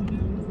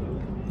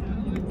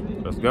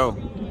 Let's go.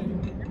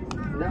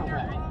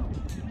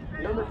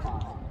 Number 5.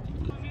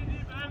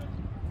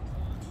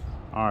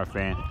 All right,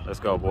 Finn. Let's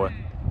go, boy.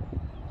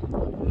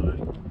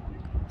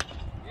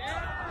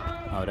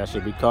 Oh, that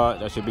should be caught.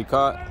 That should be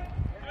caught.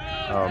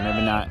 Oh,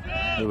 maybe not.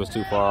 It was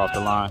too far off the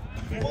line.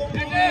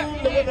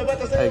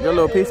 Hey, good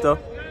little piece, though.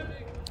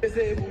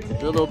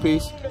 Good little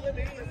piece.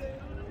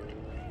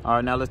 All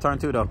right, now let's turn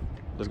 2, though.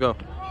 Let's go.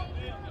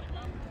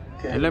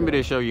 And let me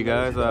just show you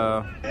guys.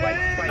 I'm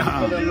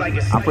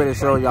pretty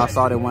sure y'all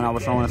saw that when I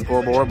was showing the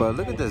scoreboard, but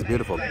look at this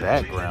beautiful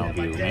background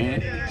view,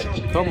 man.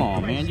 Come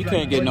on, man. You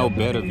can't get no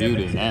better view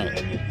than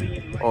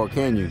that. Or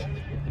can you?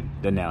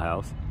 The Now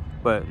House.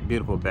 But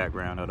beautiful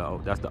background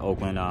of that's the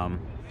Oakland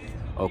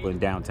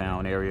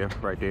downtown area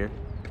right there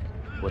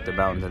with the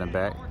mountains in the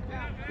back.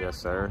 Yes,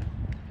 sir.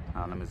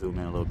 Let me zoom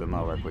in a little bit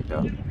more right quick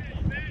though.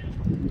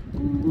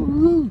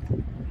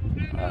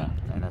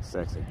 And that's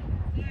sexy.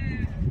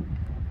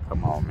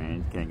 Come on, man.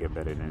 You can't get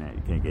better than that.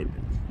 You can't get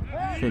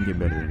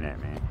better than that,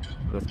 man.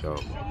 Let's go.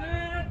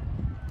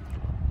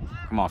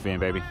 Come on, Finn,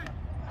 baby.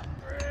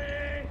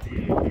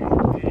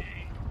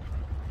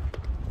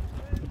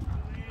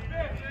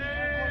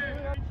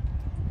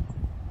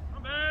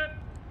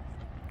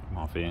 Come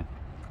on, Finn.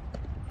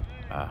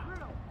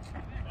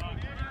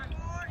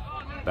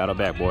 Battle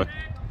back, boy.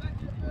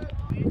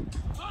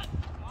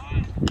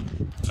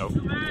 Nope.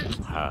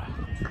 All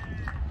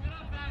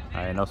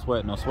right, no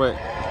sweat, no sweat.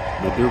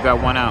 We do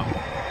got 1 out.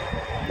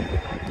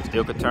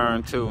 Still could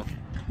turn 2.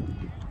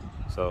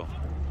 So,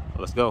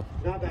 let's go.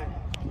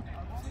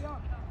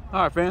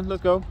 All right, fans,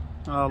 let's go.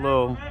 A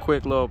little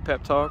quick little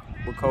pep talk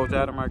with Coach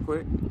Adam right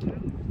quick.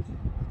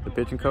 The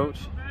pitching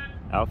coach,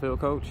 outfield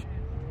coach.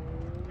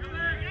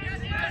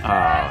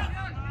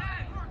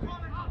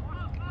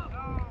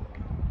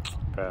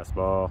 Pass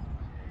ball.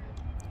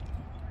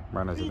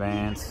 Runners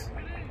advance.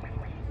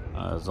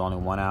 There's only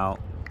 1 out.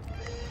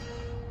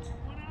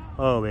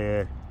 Oh,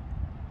 man.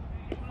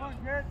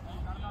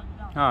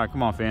 All right,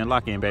 come on, fan.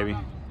 Lock in, baby.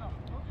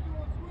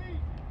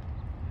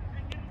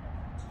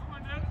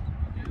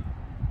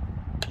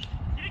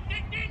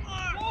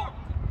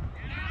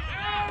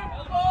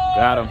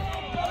 Got him.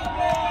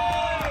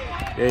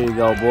 There you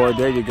go, boy.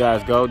 There you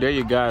guys go. There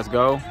you guys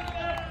go.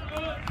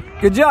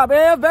 Good job,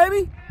 Ev,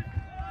 baby.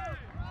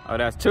 Oh,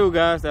 that's 2,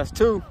 guys. That's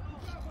 2.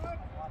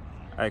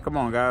 Hey, come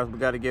on, guys. We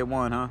got to get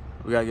 1, huh?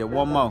 We got to get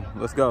 1 more.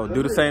 Let's go.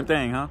 Do the same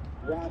thing, huh?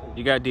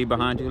 You got D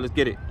behind you. Let's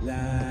get it.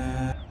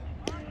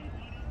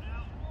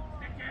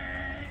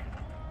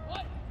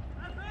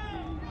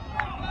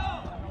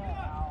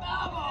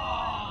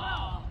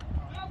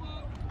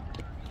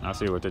 I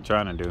see what they're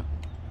trying to do.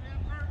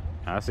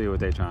 I see what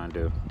they're trying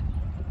to do.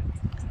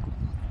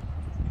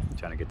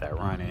 Trying to get that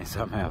run in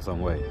somehow,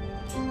 some way.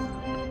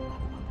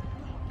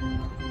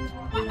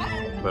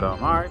 But all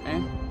right,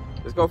 man.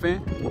 Let's go,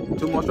 Finn.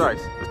 2 more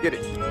strikes. Let's get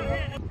it.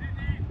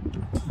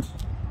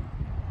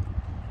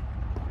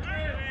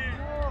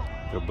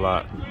 Good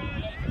block.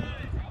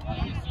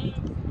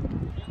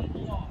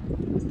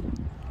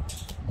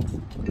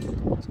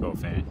 Let's go,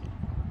 Finn.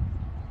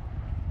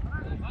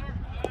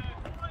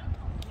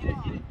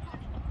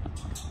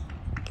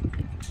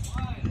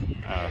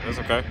 That's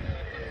okay.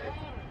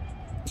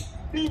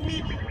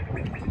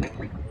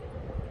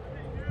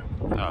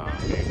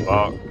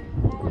 Ball.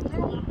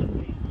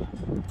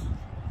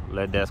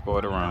 Let that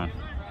score the run.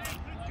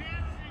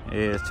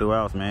 Yeah, it's 2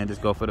 outs, man.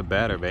 Just go for the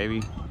batter,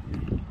 baby.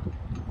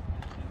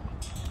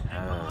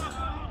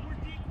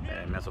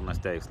 Mental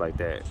mistakes like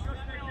that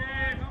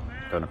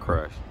gonna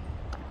crush.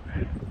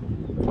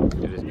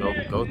 You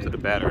just go to the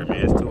batter. Man,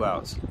 it's 2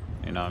 outs.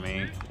 You know what I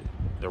mean?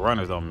 The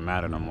runners don't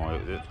matter no more.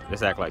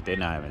 Let's act like they're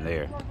not even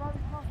there.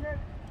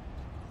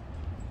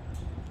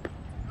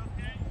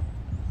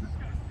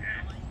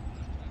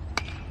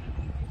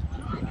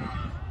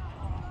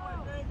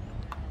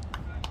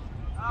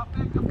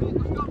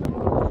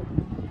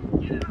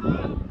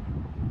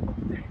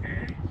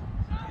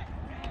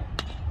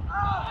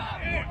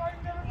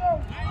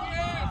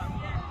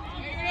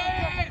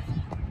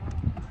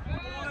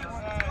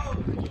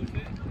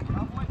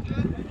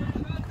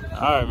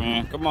 All right,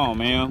 man. Come on,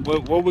 man.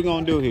 What we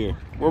gonna do here?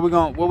 What we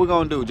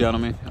gonna do,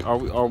 gentlemen?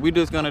 Are we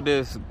just gonna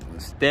just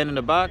stand in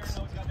the box,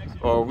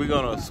 or are we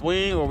gonna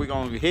swing, or are we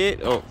gonna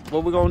hit, or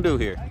what we gonna do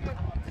here?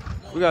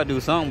 We gotta do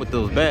something with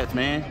those bats,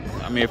 man.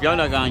 I mean, if y'all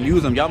not gonna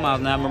use them, y'all might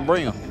as well not even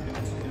bring them.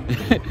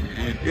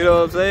 You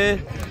know what I'm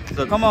saying?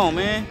 So come on,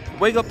 man.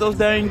 Wake up those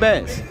dang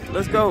bats.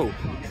 Let's go.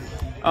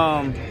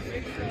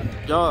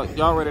 Y'all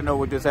already know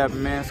what just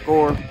happened, man.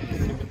 Score.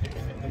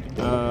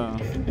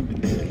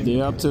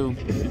 They're up 2.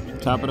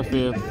 Top of the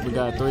 5th. We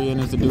got 3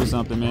 innings to do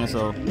something, man.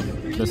 So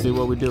let's see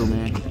what we do,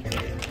 man.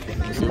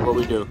 Let's see what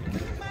we do.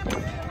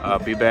 I'll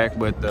be back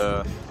with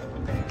the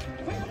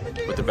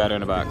batter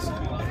in the box.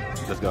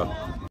 Let's go.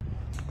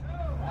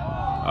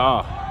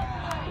 Oh,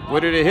 where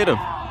did it hit him?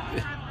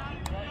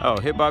 Oh,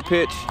 hit by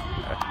pitch.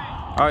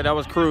 All right, that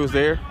was Cruz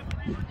there.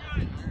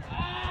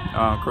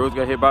 Cruz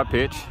got hit by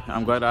pitch.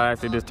 I'm glad I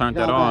actually just turned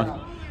that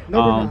on.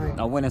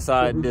 I went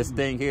inside this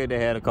thing here. They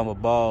had a couple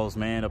balls,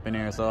 man, up in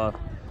there. So,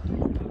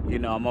 you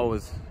know, I'm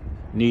always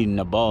needing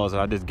the balls.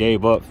 I just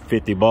gave up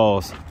 50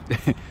 balls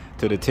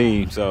to the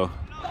team. So,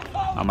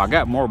 I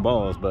got more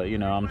balls, but, you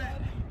know,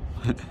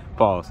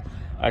 pause.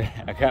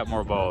 I got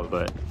more balls,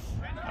 but,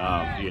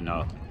 you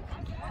know,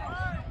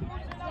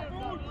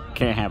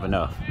 can't have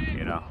enough,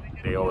 you know.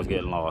 They always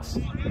get lost.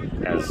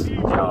 As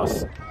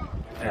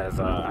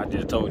I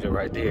just told you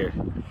right there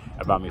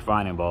about me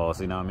finding balls,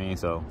 you know what I mean?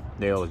 So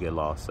they always get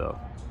lost, so,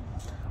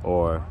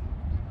 or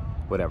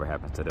whatever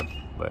happens to them.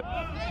 But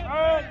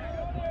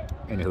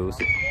anywho's,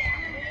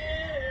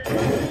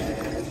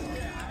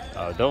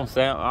 don't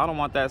sound. I don't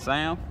want that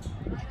sound.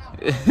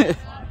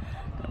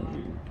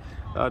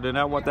 I did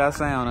not want that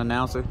sound,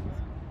 announcer.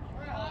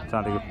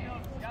 Trying to get.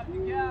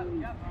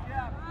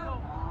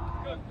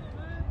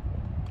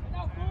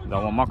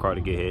 Don't want my car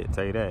to get hit,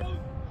 tell you that. All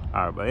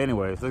right, but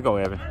anyways, let's go,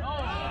 Evan.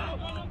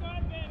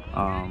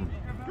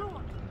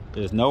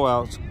 There's no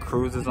outs.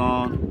 Cruz is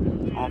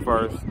on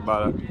first,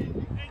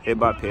 hit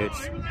by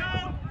pitch.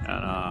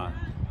 And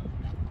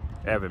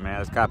Evan, man,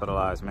 let's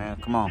capitalize, man.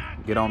 Come on,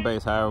 get on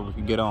base however we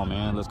can get on,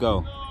 man. Let's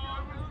go.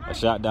 A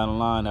shot down the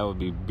line, that would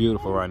be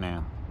beautiful right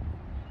now.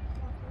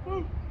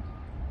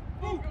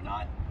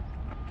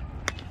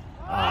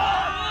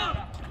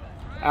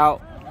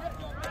 Out.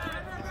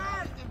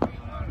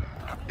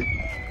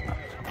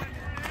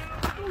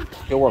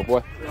 Good work,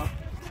 boy.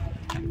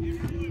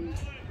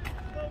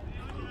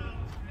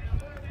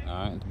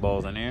 All right, the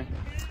ball's in there.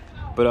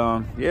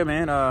 But yeah,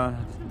 man,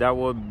 that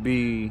would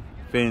be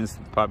Finn's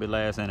probably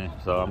last inning.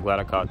 So I'm glad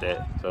I caught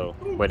that. So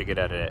way to get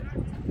out of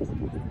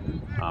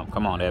that.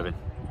 Come on, Evan.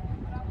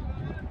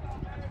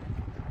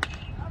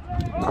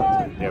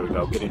 There we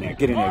go. Get in there.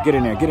 Get in there. Get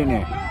in there. Get in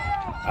there.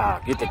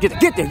 Get there.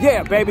 Get there.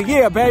 Yeah, baby.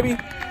 Yeah, baby.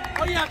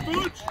 Oh yeah,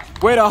 Booch.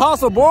 Way to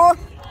hustle, boy.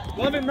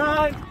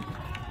 11-9.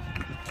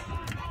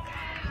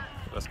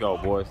 Let's go,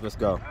 boys. Let's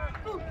go.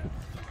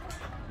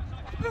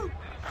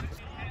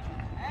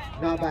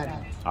 Not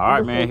bad. All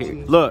right,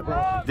 man. Look,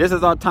 this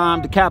is our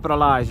time to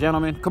capitalize,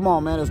 gentlemen. Come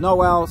on, man. There's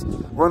no outs.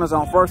 Runners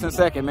on first and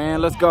second,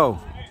 man. Let's go.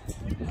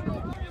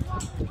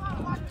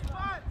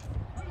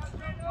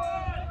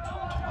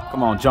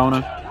 Come on,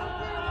 Jonah.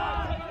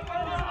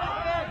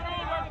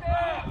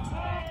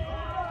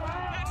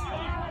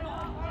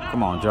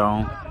 Come on,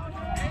 Joan.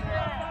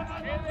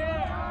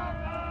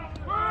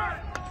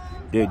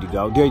 There you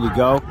go. There you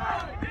go.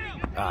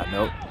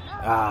 Nope.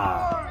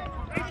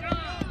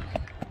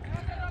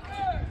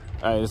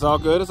 Hey, it's all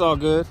good. It's all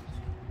good.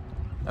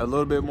 A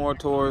little bit more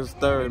towards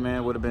third,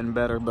 man, would have been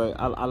better. But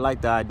I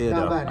like the idea,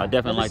 though. I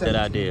definitely like that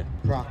idea.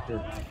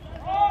 Proctor.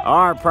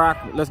 All right, Proc.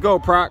 Let's go,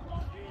 Proc.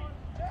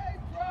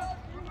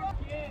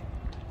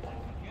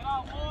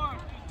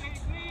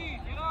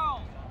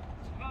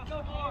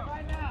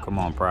 Come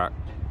on, Proc.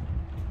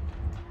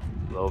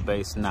 Low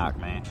base knock,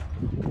 man.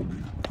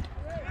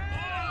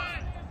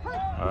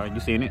 All right, you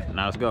seen it.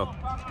 Now let's go.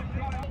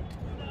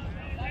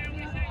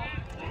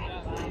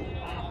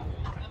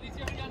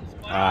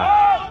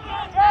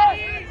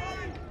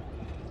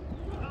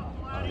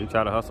 You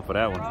try to hustle for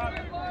that one.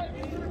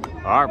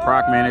 All right,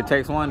 Proc, man. It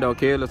takes one, though,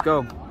 kid. Let's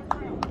go.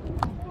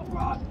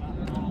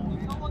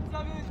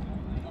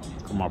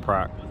 Come on,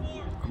 Proc.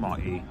 Come on,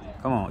 E.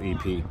 Come on,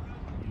 EP.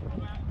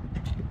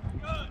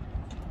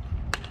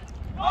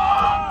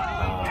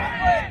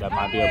 That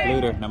might be a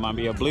bleeder. That might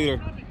be a bleeder.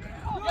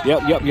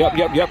 Yep. Yes.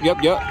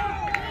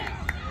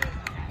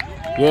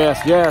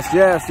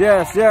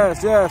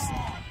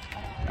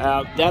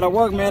 That'll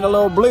work, man. A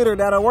little bleeder,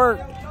 that'll work.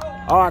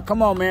 All right,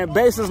 come on, man.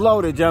 Bases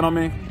loaded,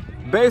 gentlemen.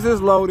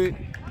 Bases loaded.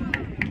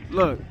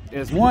 Look,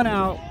 it's 1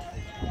 out.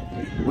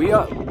 We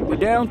up. We're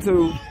down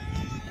 2.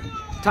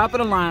 Top of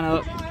the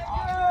lineup.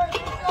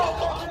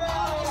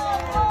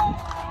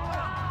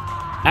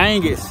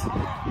 Angus.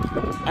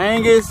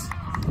 Angus.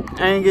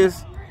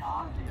 Angus.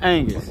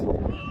 Angus.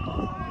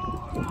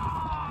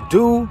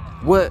 Do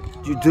what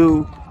you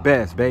do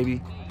best,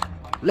 baby.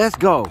 Let's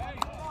go.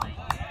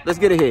 Let's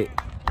get a hit.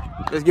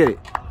 Let's get it.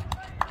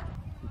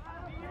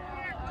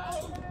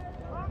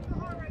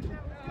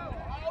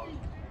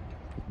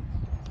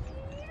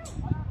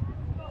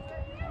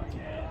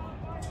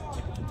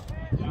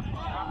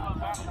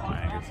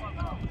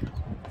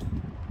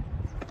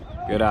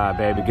 Good eye,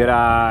 baby. Good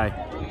eye.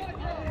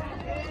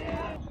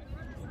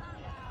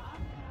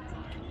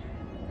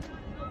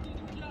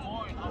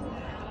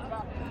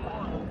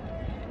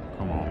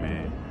 Come on,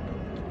 man.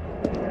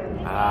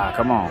 Ah,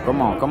 come on,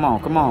 come on, come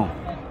on, come on.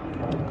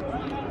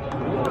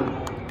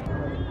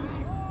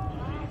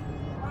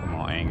 Come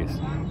on, Angus.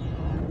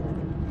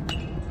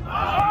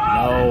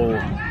 No.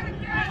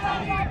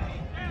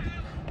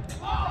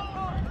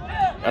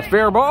 That's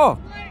fair ball.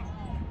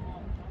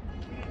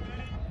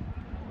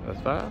 That's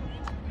foul.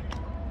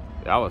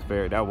 That was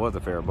fair. That was a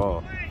fair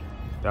ball.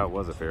 That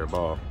was a fair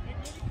ball.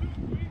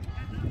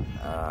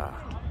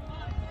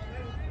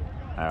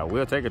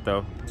 We'll take it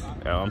though.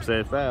 I'm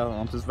saying foul.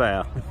 I'm just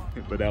foul.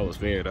 But that was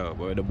fair though.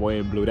 Boy, the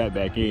boy blew that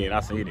back in. I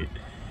seen it.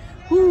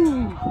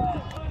 Woo.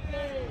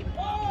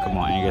 Come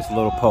on, Angus. A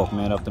little poke,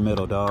 man, up the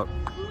middle, dog.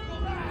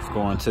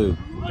 Scoring 2.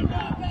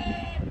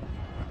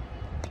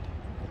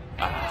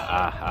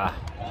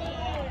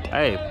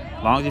 Hey,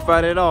 as long as you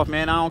fight it off,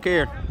 man, I don't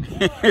care.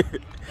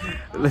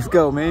 Let's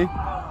go, man.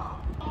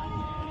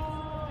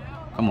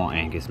 Come on,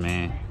 Angus,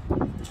 man.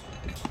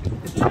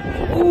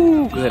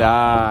 Ooh, good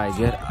eye,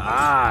 good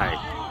eye,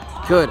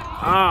 good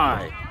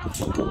eye.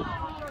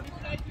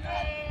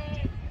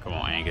 Come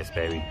on, Angus,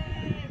 baby.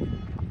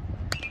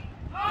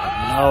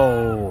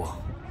 No.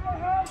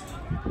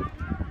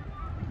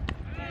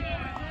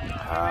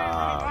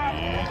 Ah,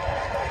 man.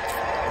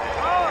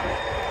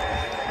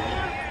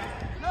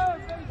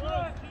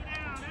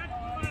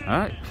 All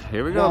right,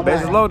 here we go.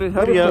 Bases loaded.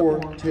 Hurry up.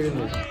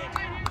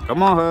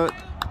 Come on, Hud.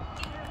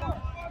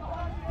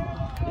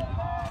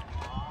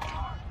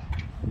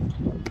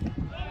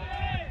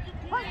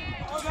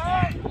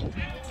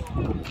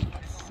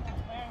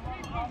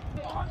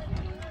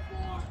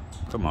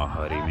 Come on,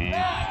 Huddy, man.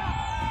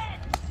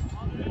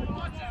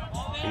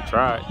 He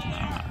tried.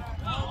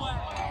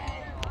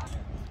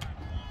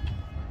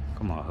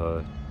 Come on,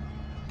 Hud.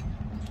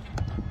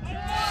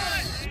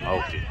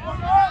 Smoked it.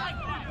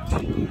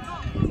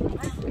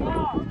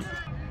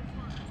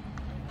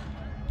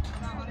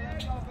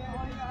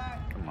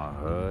 Come on,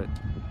 Hud.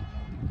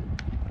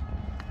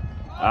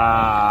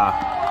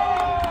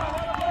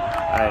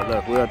 Hey,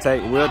 look, we'll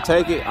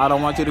take it. I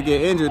don't want you to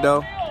get injured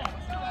though.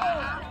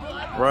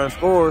 Run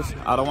scores.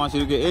 I don't want you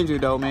to get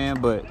injured though,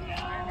 man, but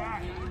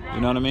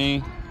you know what I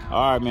mean?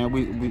 All right, man,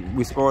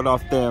 we scored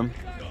off them.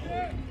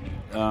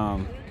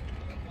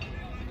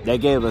 They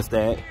gave us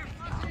that.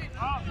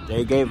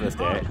 They gave us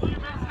that.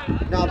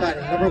 Now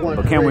batting number 1.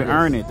 But can we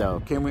earn it though?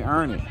 Can we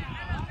earn it?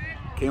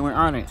 Can we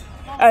earn it?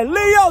 Hey,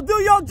 Leo,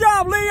 do your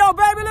job, Leo,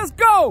 baby. Let's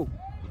go.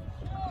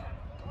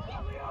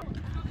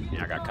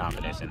 Yeah, I got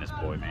confidence in this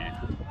boy,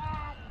 man.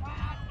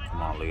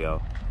 Come on,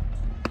 Leo.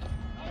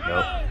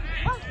 Nope.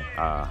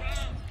 All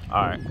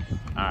right.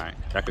 All right.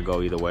 That could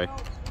go either way.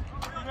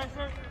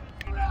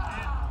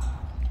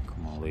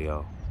 Come on,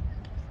 Leo.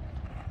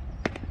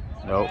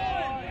 Nope.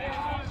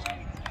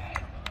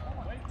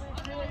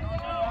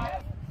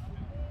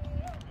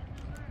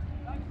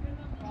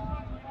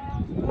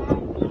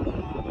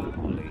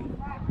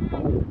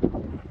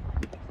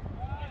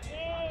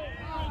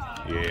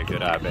 Yeah,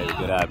 good eye, baby.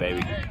 Good eye,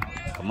 baby.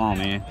 Come on,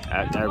 man.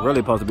 That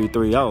really supposed to be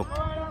 3-0.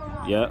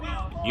 Yep.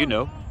 You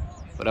know.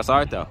 But that's all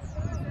right, though.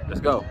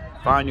 Let's go.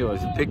 Find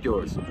yours. Pick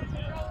yours.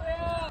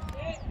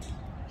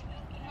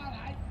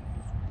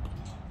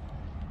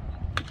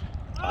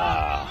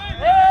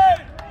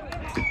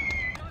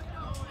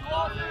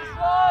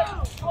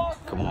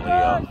 Come on,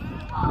 Leo.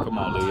 Come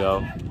on,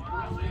 Leo.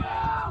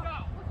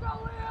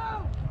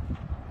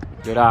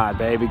 Good eye,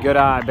 baby. Good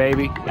eye,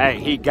 baby. Hey,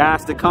 he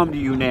got to come to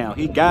you now.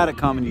 He got to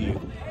come to you.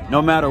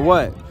 No matter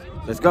what.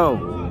 Let's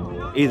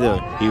go.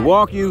 Either he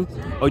walk you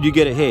or you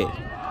get a hit.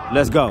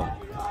 Let's go.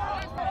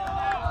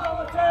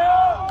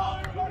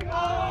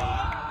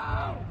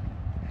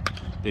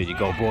 There you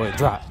go, boy.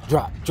 Drop,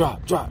 drop,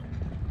 drop, drop.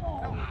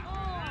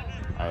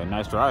 Hey,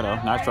 nice try, though.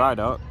 Nice try,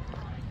 dog.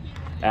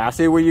 Hey, I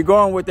see where you're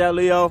going with that,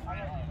 Leo.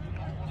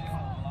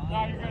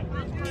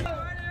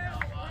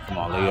 Come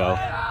on, Leo.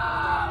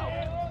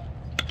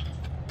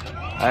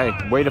 Hey,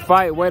 way to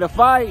fight, way to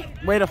fight,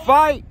 way to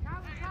fight.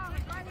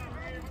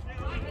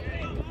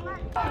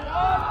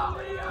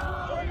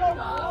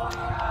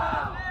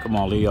 Come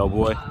on, Leo,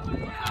 boy.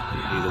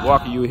 Either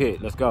walk or you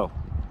hit. Let's go.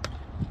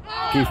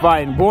 Keep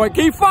fighting, boy.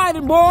 Keep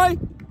fighting, boy.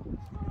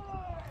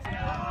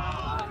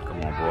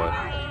 Come on, boy.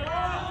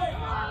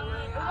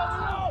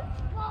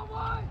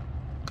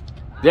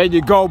 There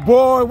you go,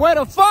 boy. Way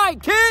to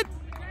fight, kid.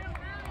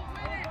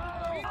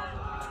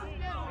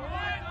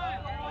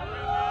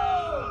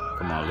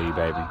 Come on, Lee,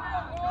 baby.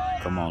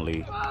 Come on,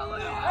 Lee.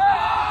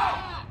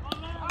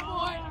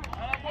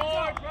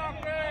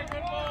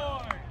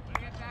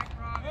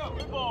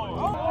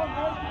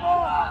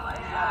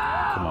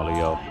 Come on,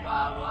 Leo.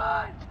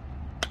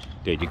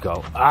 There you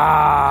go.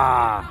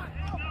 Ah.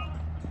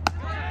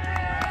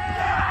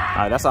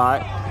 All right, that's all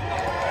right.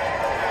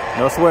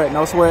 No sweat,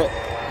 no sweat.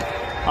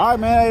 All right,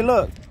 man. Hey,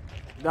 look.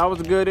 That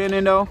was a good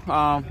inning, though.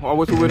 I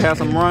wish we would have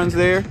some runs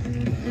there.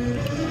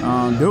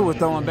 Dude was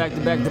throwing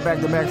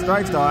back-to-back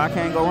strikes, though. I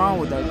can't go wrong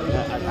with that.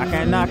 I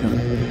can't knock him.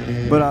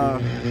 But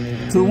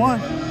 2-1.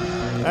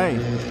 Hey,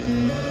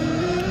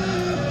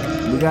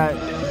 we got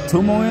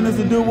 2 more innings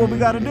to do what we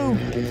got to do.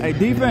 Hey,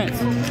 defense.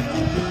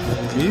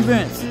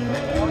 Defense.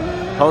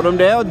 Hold them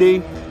down,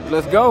 D.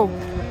 Let's go.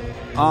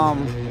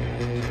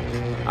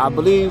 I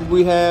believe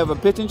we have a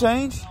pitching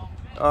change.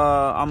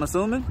 I'm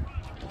assuming.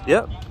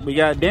 Yep, we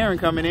got Darren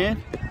coming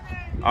in.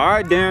 All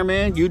right, Darren,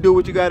 man, you do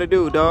what you got to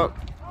do, dog.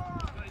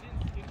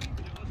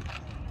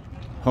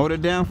 Hold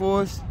it down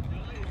for us,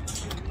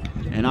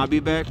 and I'll be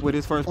back with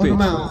his first pitch.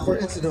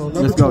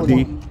 Let's go,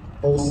 D.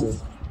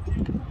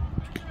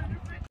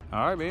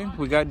 All right, man,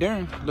 we got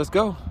Darren. Let's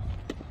go.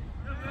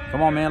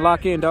 Come on, man,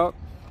 lock in, dog.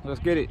 Let's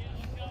get it.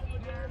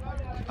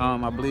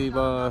 I believe,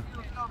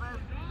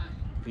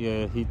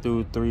 yeah, he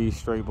threw 3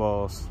 straight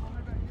balls.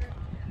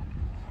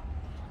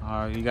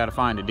 All right, you got to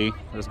find it, D.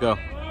 Let's go.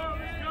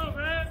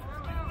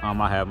 I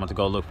might have to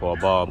go look for a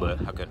ball,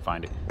 but I couldn't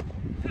find it.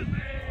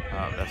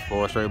 That's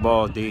 4 straight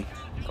balls, D.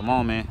 Come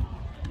on, man.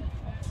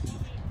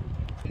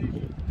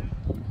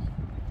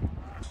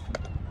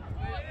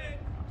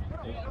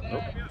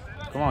 Oh,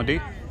 come on,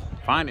 D.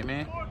 Find it,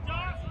 man.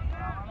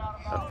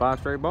 That's 5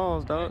 straight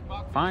balls, dog.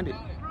 Find it.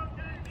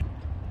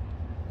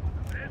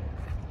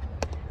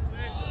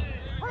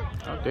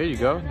 Oh, there you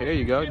go. There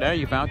you go. There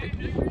you found it.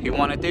 You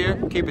want it there?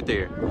 Keep it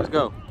there. Let's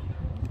go.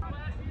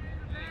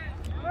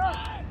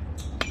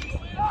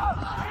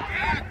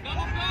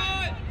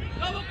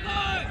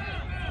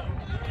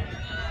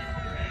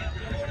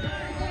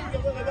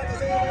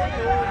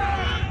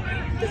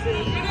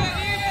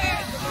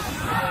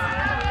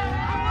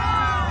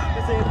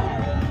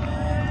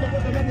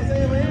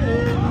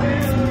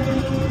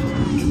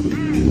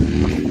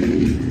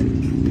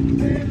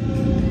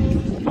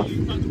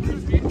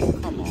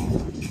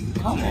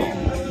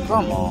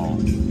 Come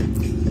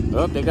on.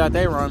 Oh, they got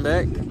their run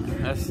back.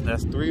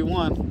 That's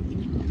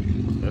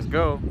 3-1. Let's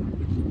go.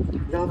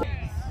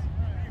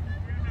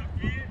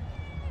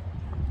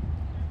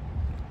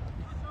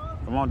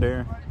 Come on,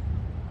 Darren.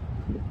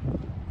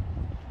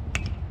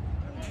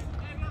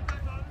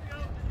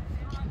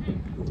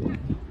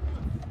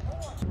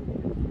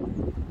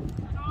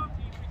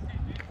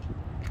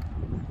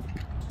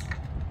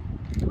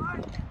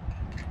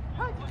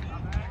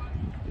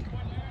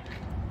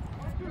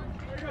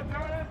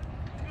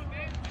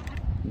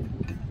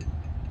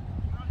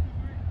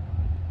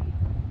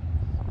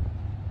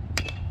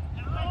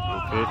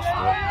 Pitch,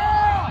 but...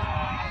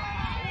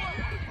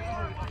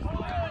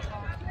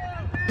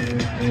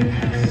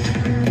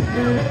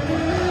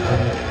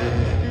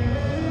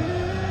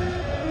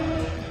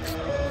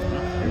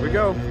 Here we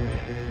go.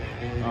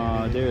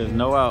 There is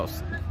no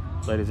outs,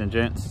 ladies and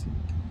gents.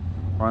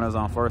 Runners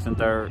on first and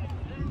third.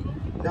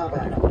 Now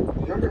back,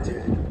 number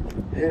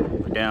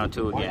 10. We're down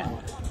 2 again.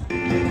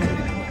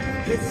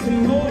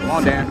 Come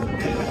on, Dan.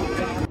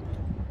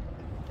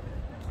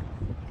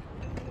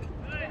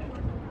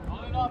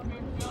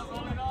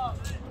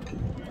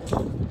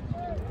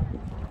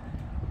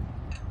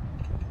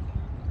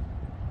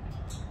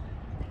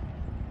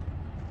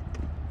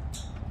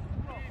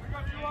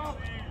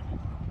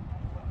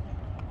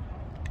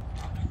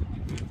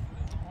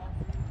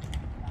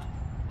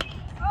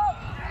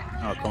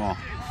 Oh, come on.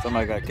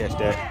 Somebody got to catch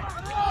that.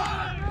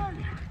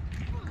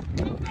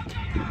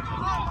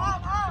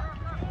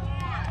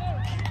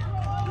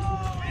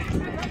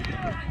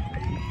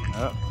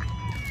 Oh.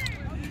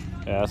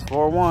 Yeah, that's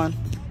 4-1.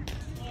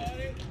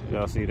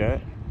 Y'all see that?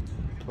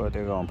 But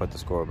they're going to put the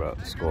score up.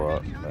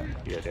 But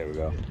yeah, there we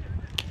go.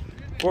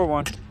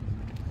 4-1.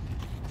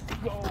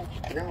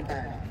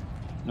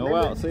 No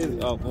out. See?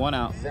 Oh, 1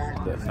 out.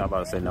 Yes, I'm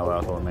about to say no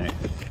out for a minute.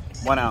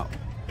 1 out.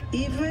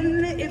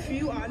 Even if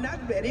you are not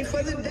ready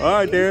for the day. All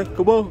right, Darren,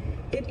 come on.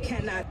 It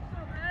cannot.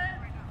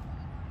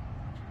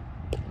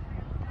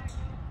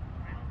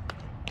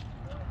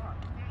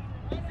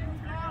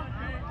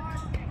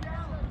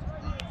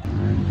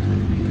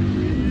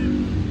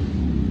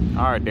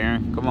 All right,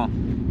 Darren, come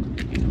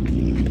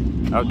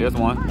on. Oh, there's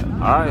one.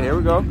 All right, here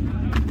we go.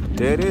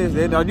 There it is.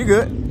 There, no, you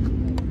good.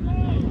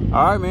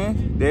 All right,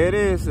 man. There it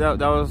is.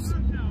 That's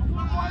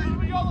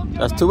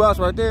 2 outs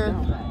right there.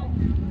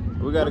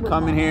 We got to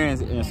come in here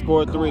and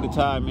score 3 to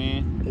tie,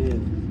 man.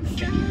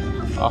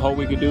 I hope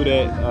we can do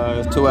that.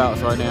 It's 2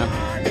 outs right now.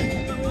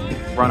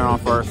 Runner on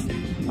first.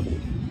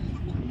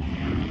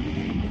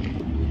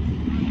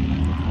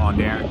 Come on,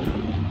 Darren.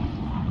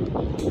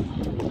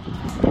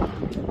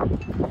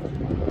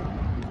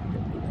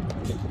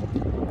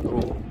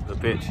 Ooh, the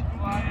pitch.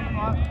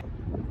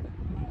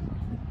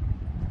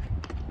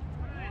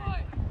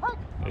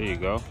 There you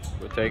go.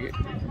 We'll take it.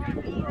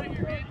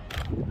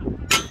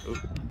 Ooh.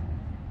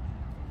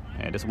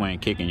 Man, this one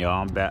ain't kicking,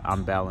 y'all.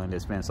 I'm battling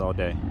this fence all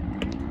day.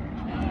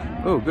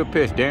 Ooh, good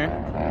pitch, Darren.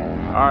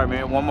 All right,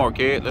 man. One more,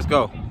 kid. Let's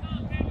go.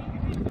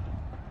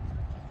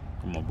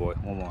 Come on, boy.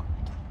 One more.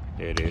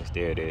 There it is.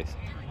 There it is.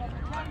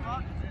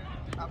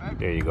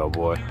 There you go,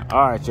 boy.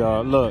 All right,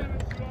 y'all. Look.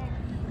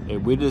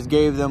 If we just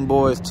gave them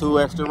boys 2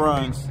 extra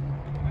runs,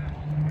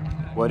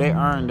 well, they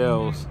earned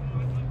those.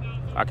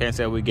 I can't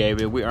say we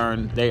gave it.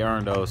 They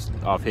earned those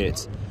off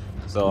hits.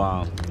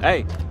 So,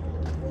 hey.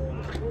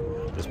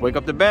 Just wake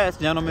up the bats,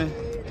 gentlemen.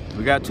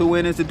 We got 2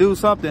 innings to do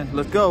something.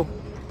 Let's go.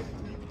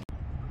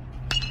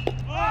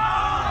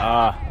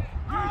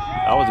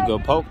 That was a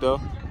good poke, though.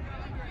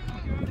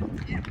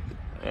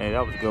 Hey,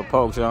 that was a good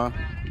poke, Sean.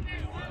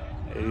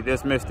 Hey, you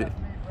just missed it.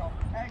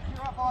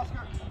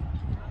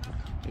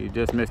 You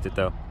just missed it,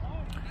 though.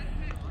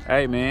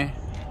 Hey, man.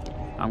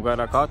 I'm glad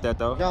I caught that,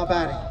 though. Now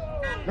batting,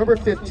 number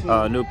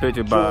 15. New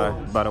pitcher,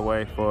 by the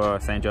way, for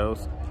St.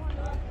 Joseph.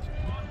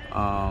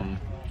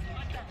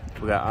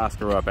 We got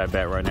Oscar up at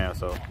bat right now,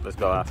 so let's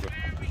go, Oscar.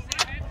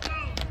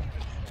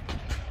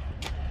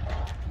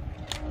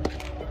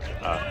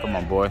 Come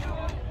on, boy.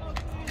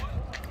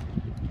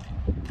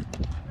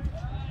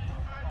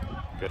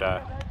 Good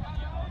eye.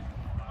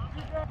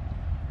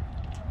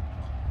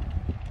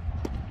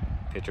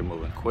 Pitcher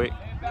moving quick.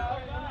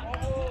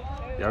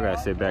 Y'all gotta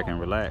sit back and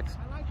relax.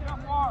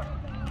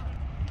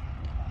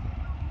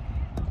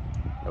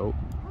 Nope.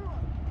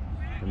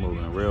 They're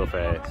moving real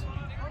fast.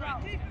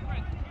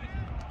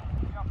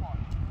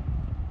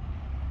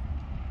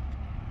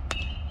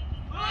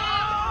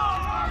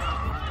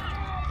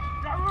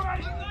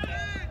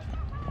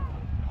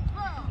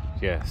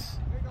 Yes.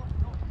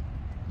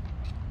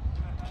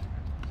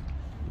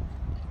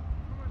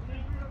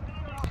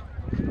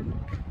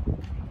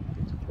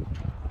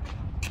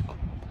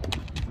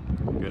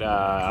 Good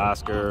eye,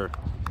 Oscar.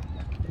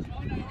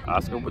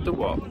 Oscar with the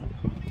walk.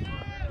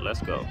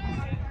 Let's go.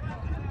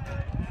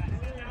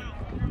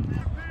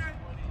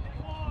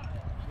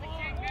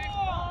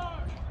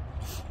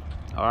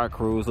 All right,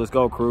 Cruz. Let's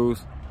go,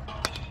 Cruz.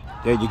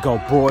 There you go,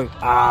 boy.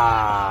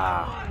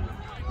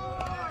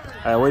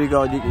 All right, where you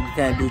go? You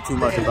can't do too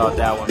much about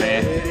that one,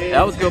 man.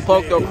 That was a good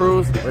poke, though,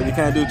 Cruz. But you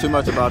can't do too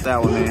much about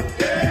that one, man.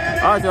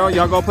 All right, y'all.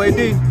 Y'all go play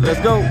D.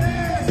 Let's go.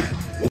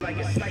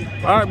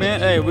 All right, man.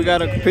 Hey, we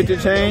got a pitcher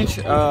change.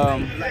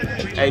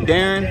 Hey,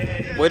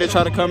 Darren, way to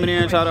try to come in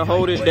here and try to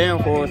hold it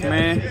down for us,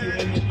 man.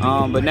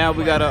 But now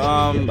we got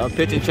a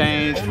pitching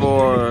change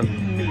for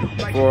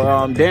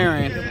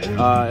Darren.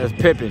 It's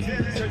Pippin.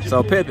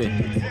 So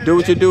Pippin, do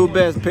what you do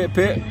best, Pip.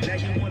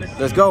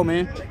 Let's go,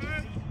 man.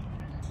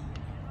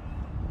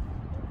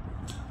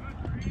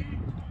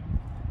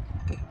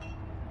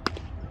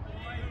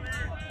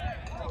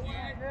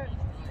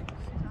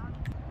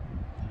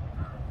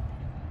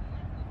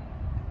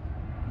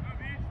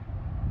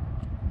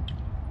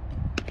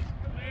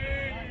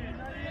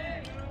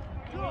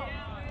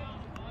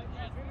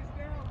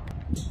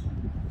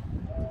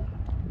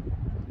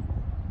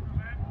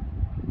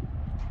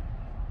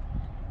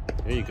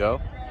 There you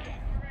go.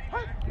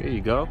 There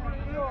you go.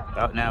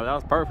 Now that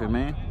was perfect,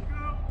 man.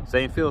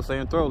 Same field,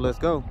 same throw. Let's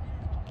go.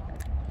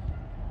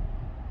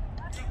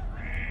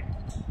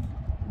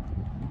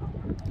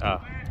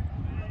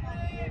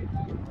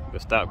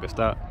 Good stop. Good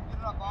stop.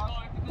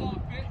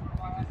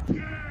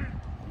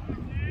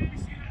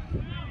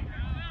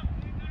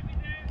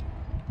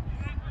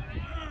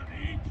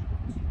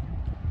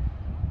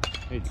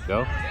 There you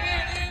go.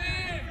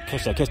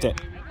 Catch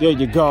that. There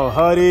you go,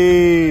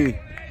 Huddy.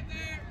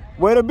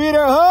 Way to be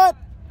there, Hud.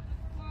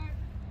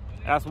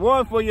 That's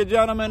one for you,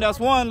 gentlemen. That's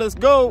one. Let's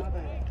go.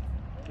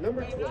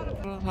 Number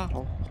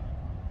 12.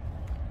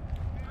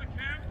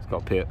 Let's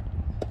go, Pip.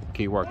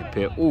 Keep working,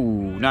 Pip.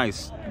 Ooh,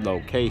 nice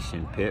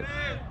location, Pip.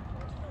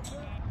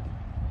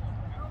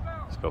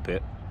 Let's go,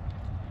 Pip.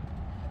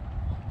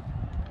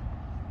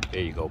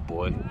 There you go,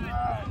 boy.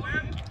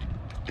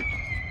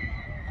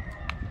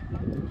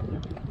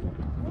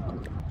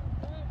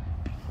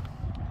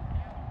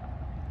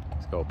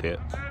 Let's go, Pip.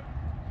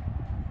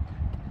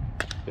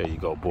 There you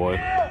go, boy.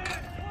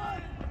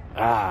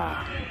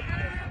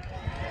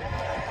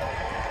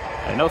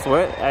 Hey, no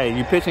sweat. Hey,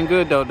 you pitching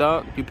good, though,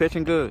 dog. You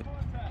pitching good.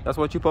 That's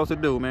what you're supposed to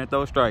do, man.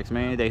 Throw strikes,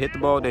 man. They hit the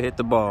ball, they hit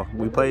the ball.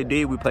 We play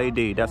D, we play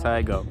D. That's how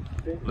it go.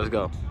 Let's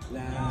go.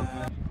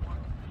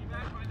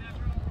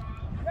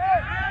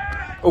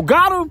 Oh,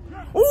 got him!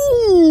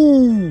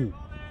 Ooh!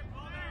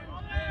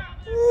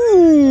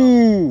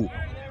 Ooh!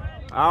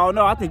 I don't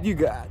know. I think you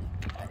got.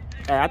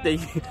 Hey,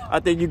 I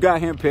think you got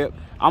him, Pip.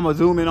 I'm gonna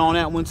zoom in on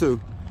that one too.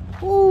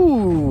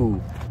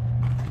 Ooh!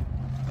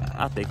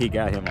 I think he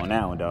got him on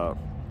that one, dog.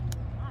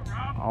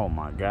 Oh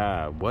my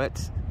God!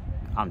 What?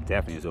 I'm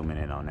definitely zooming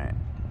in on that.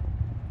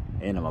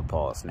 And I'm gonna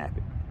pause, snap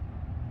it.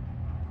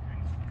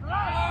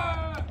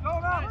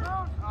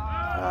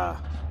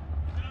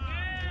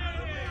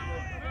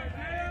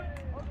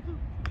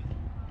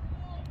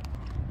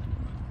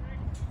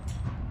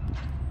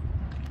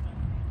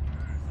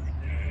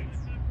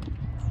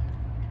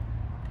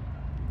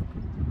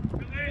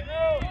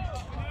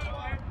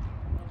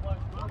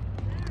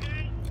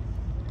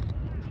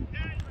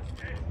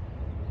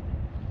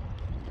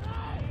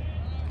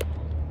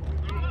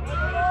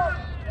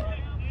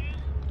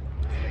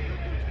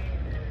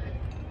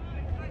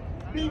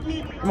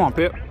 Come on,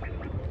 Pip.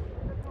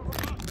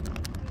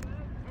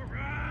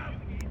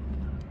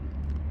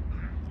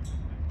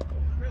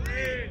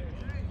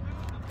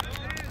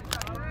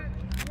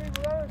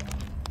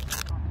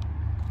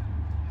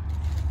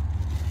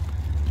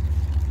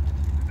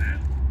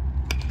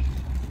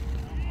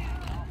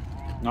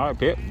 All right,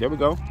 Pip. There we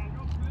go.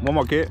 One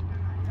more, kid.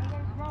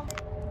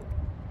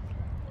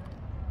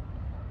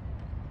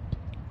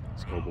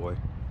 Let's go, boy.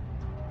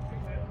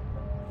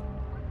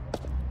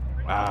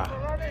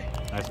 Ah,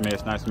 nice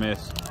miss, nice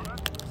miss.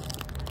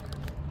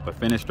 But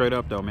finish straight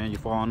up, though, man. You're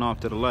falling off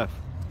to the left.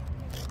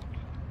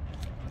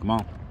 Come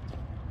on.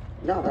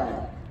 Not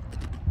bad.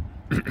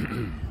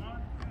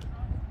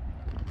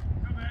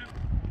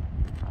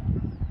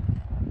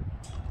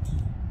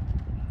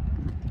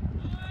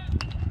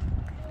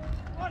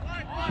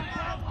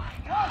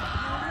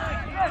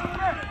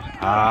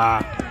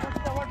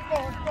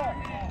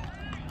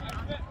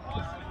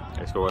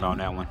 They scored on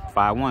that one.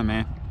 5-1,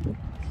 man.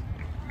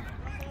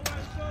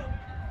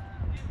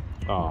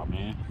 Oh,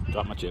 man.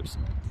 Drop my chips.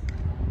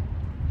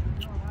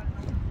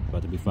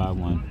 About to be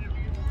 5-1.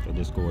 They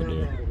just scored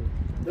there.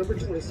 Number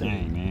 27.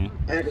 Dang, man.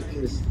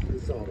 Atticus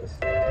Gonzalez.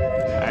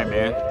 Hey,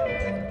 man.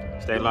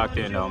 Stay locked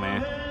in, though,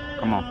 man.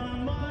 Come on.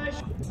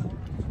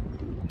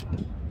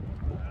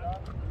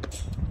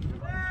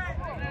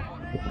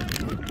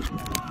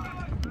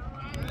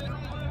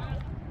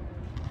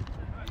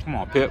 Come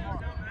on, Pip.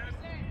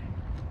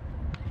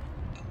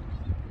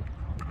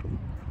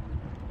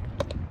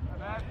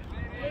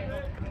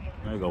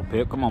 There you go,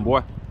 Pip. Come on,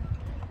 boy.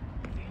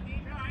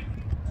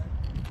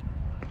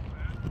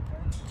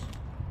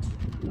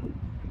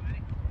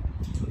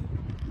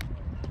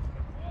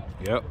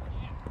 Yep.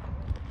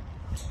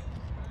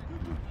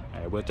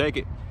 Hey, we'll take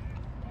it.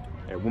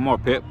 Hey, one more,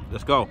 Pip.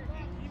 Let's go.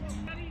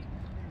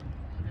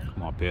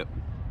 Come on, Pip.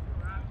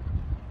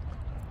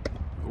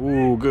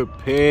 Ooh, good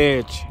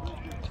pitch.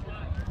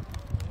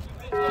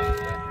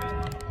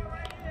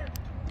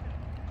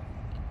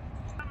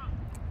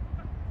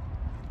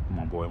 Come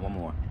on, boy. One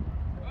more.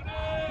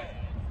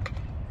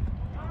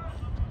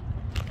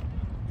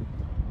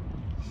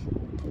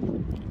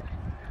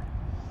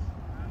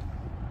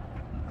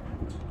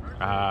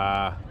 All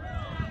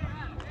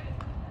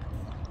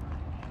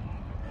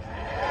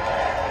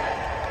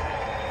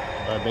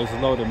right, bases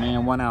loaded,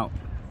 man. 1 out.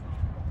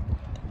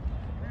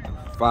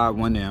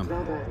 5-1 them.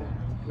 Not bad.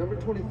 Number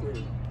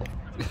 23.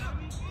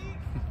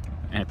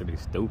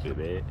 Anthony's stupid,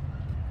 man.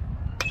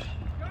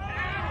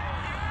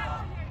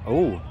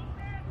 Oh.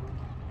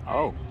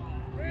 Oh.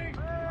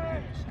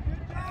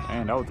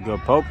 Man, that was a good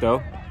poke,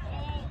 though.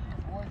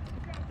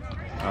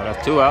 Oh,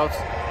 that's 2 outs.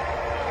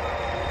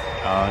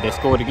 They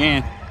scored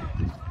again.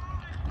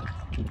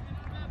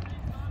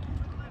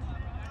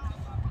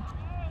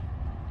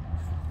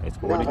 They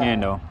scored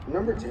again, though.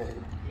 Number 10.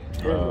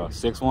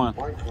 6-1.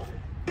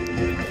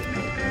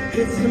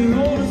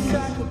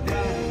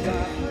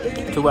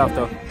 120. 2 outs,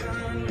 though.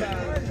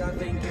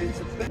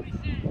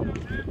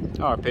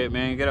 All right, Pip,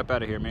 man. Get up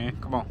out of here, man.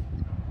 Come on.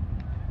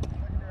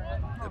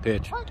 Good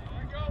pitch.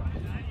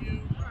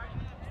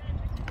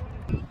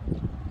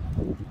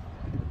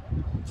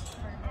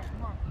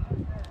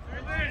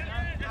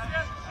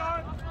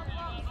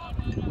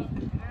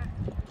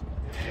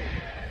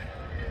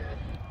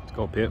 Let's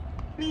go, Pip.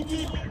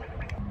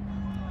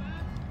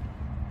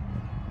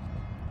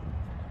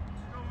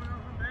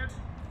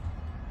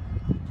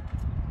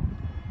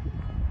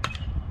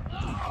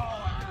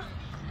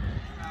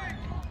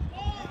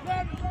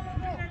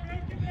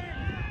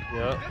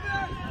 Yep.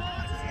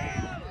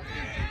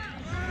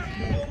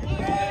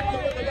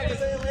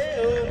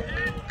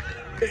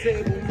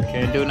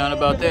 Can't do nothing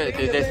about that.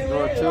 Did they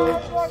score 2?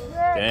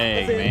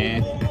 Dang,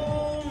 man.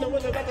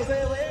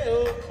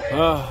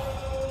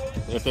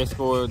 If they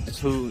scored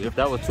 2, if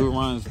that was 2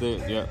 runs,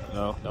 yeah,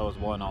 no, that was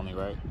 1 only,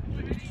 right?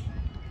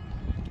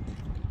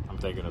 I'm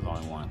thinking it's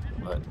only 1,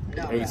 but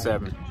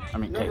 8-7. I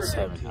mean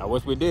 8-7. I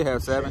wish we did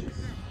have 7.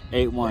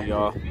 8-1,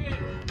 y'all.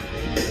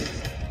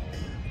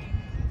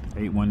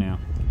 8-1 now.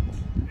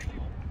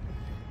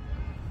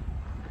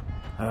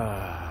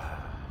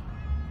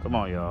 Come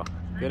on, y'all.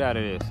 Get out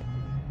of this.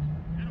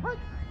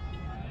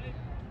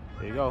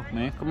 There you go,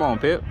 man. Come on,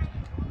 Pip.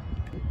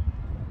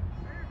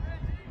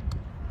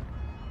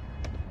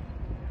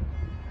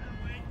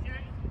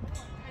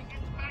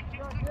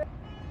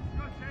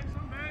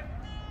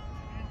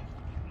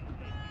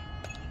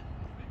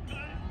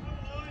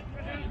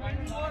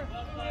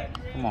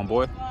 Come on,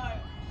 boy.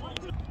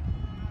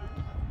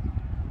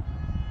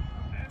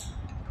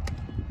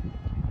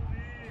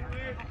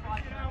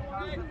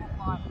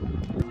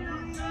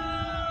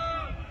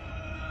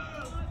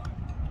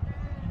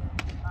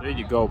 There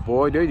you go,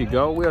 boy. There you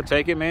go. We'll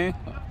take it, man.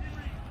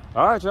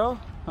 All right, y'all.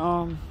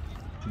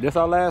 This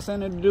our last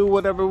inning to do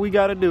whatever we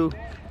got to do.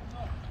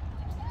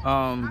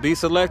 Be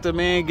selective,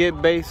 man. Get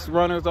base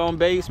runners on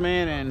base,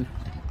 man, and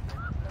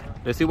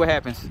let's see what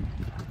happens.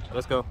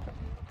 Let's go.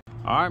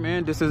 All right,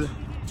 man. This is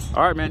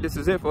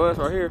it for us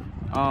right here.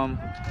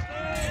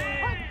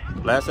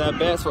 Last at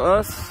bats for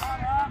us,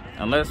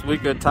 unless we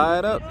could tie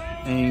it up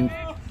and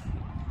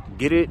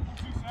get it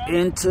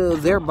into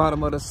their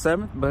bottom of the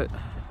 7th, but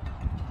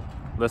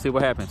let's see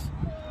what happens.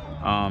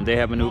 They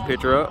have a new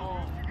pitcher up,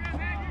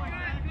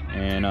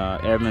 and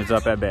Evans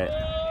up at bat.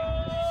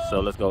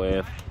 So let's go,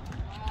 Ev.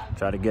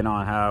 Try to get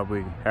on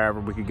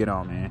however we can get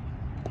on, man.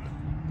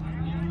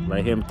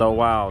 Let him throw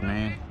wild,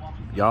 man.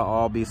 Y'all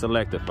all be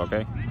selective,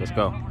 okay? Let's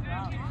go.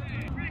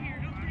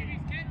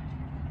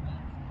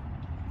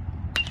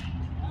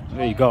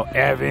 There you go,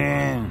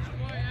 Evan.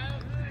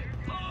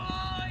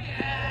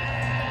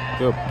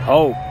 Good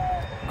poke.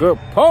 Good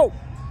poke.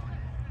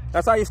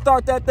 That's how you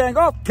start that thing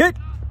off. Kick.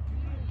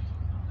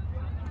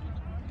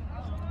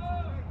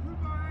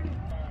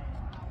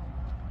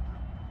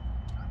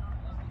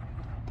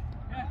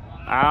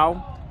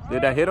 Ow.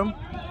 Did that hit him?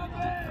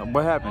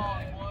 What happened?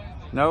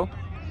 No?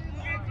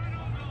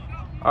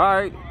 All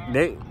right.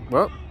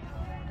 Well,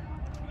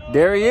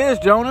 there he is,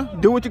 Jonah.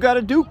 Do what you got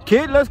to do,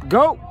 kid. Let's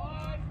go.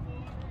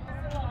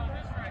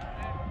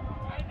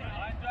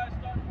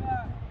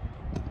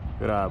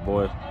 Good eye,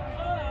 boy.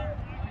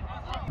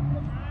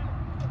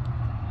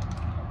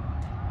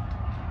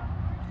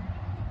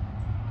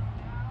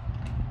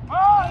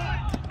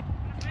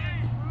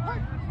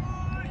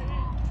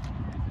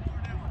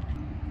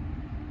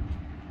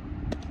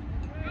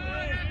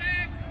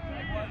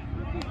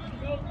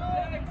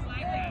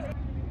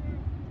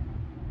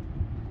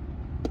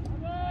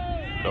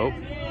 Nope.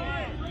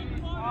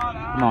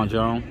 Come on,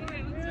 Joan.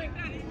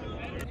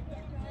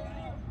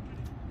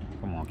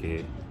 Come on,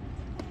 kid.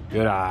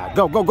 Good eye.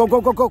 Go, go, go,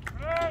 go, go, go.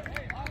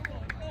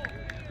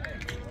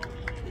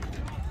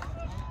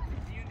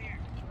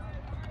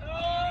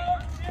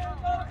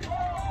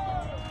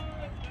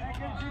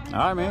 All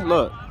right, man.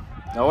 Look.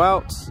 No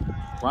outs.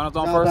 Runners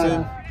on first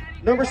and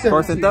number 17,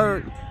 first and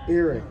third.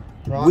 Eric.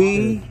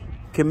 We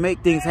can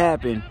make things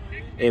happen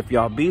if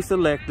y'all be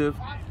selective.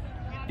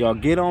 Y'all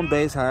get on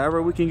base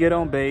however we can get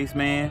on base,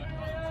 man.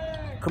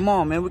 Come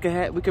on, man. We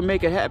can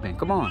make it happen.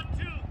 Come on.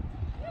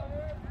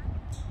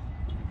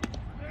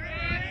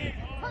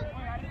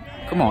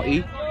 Come on,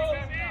 E.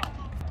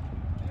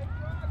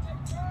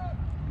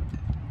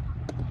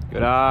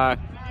 Good eye.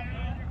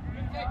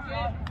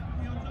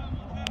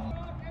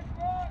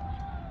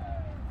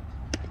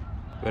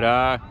 Good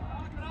eye.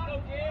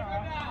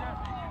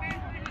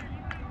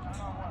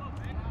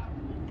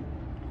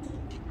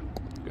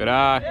 Good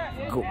eye.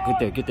 Go, get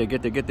there, get there,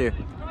 get there, get there.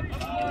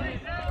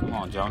 Come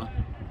on, Jonah.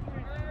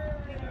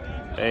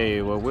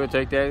 Hey, well, we'll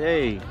take that.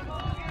 Hey,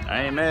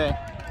 I ain't mad.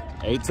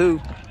 8-2.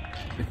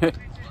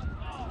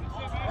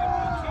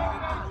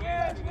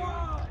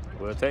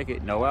 We'll take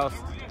it. No outs.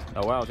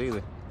 No outs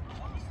either.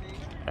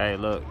 Hey,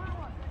 look.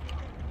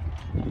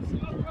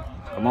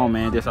 Come on,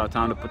 man. This is our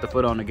time to put the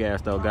foot on the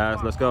gas, though,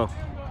 guys. Let's go.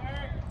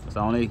 It's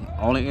only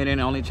inning,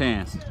 only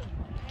chance.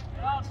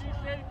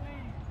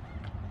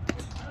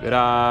 Good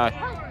eye.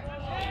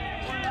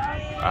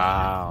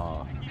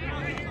 Wow.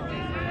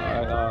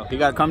 All right, he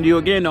got to come to you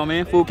again, though,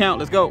 man. Full count.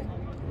 Let's go.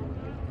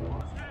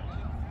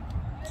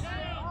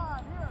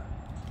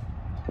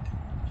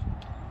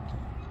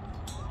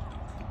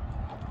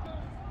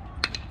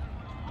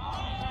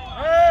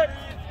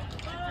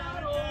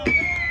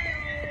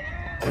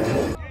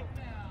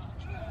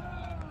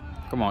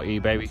 Come on, E,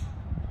 baby.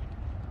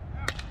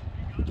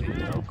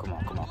 Oh, come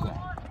on, come on, come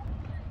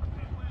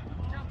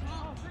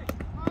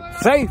on.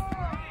 Safe.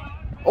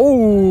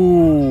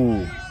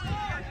 Ooh.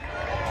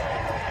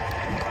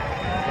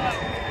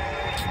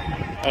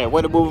 Hey,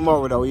 way to move him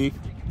over, though, E.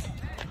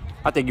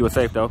 I think you were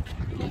safe, though.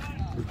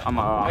 I'm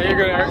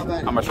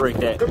gonna shrink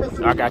that.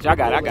 I got you. I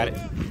got it.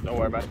 Don't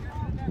worry about it.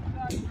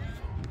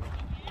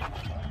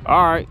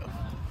 All right.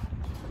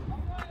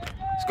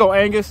 Let's go,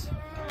 Angus.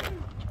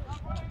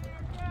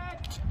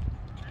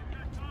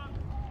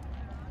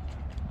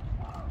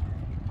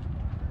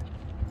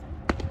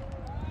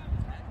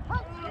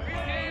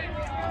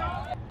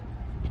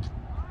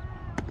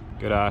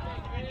 Good eye.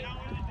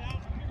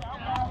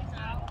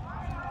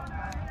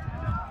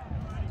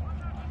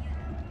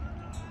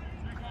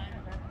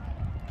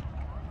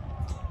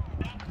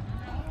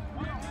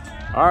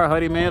 All right,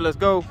 Huddy, man, let's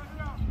go.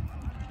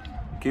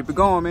 Keep it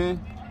going, man.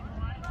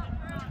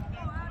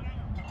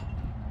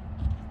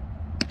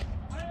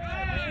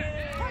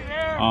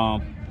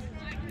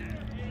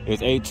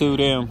 It's 8-2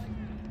 them.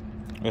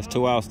 That's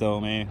 2 outs though,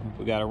 man.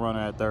 We got a runner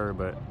at third,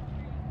 but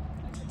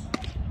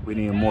we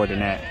need more than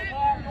that.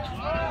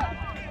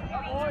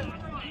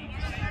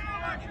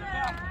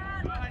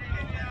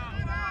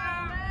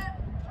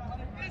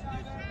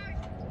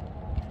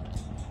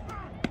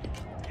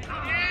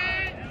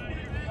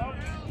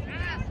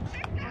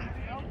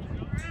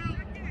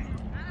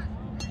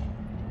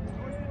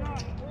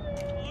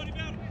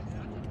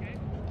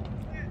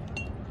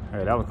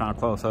 Hey, that was kind of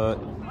close, Hud.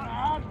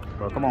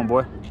 Bro, come on,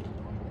 boy.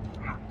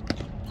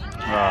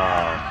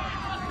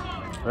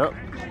 Yep.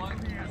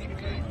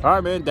 All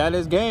right, man. That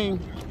is game.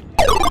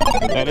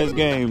 That is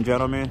game,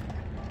 gentlemen.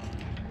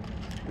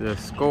 The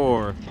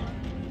score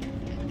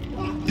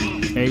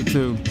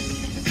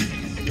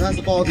 8-2. That's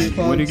the ball game,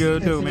 folks. What are you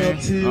gonna do, man?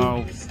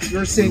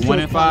 Your St.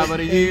 1-5 of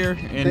the year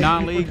in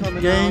non-league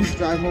games.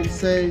 Drive home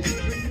safe.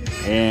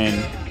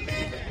 And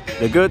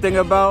the good thing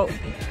about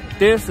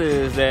this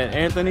is that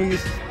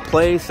Anthony's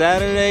plays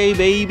Saturday,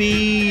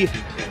 baby.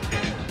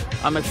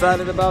 I'm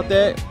excited about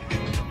that.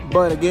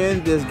 But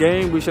again, this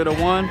game we should have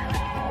won.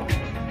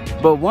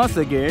 But once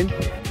again,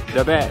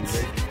 the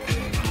bats.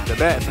 The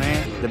bats,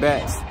 man. The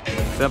bats.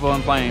 Simple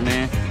and plain,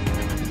 man.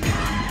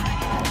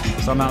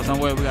 Somehow, some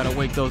way, we gotta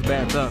wake those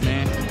bats up,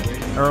 man.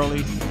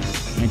 Early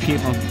and keep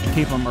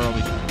them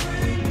early.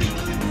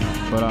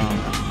 But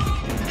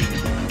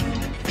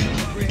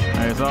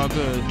hey, it's all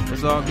good.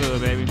 It's all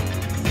good, baby.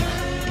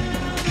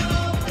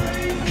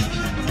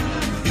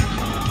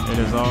 It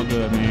is all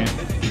good, man.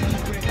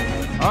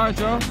 All right,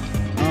 y'all.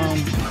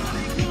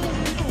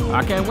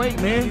 I can't wait,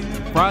 man.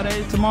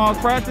 Friday, tomorrow's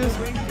practice.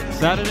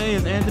 Saturday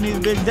is Anthony's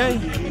big day.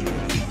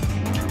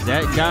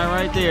 That guy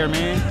right there,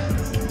 man.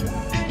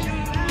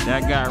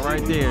 That guy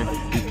right there.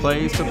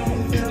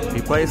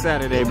 He plays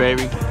Saturday,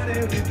 baby.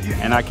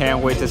 And I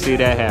can't wait to see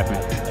that happen.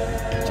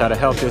 Try to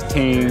help this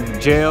team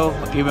gel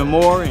even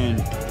more and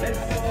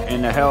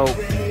to help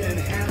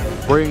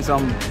bring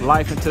some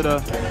life into the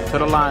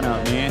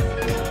lineup, man.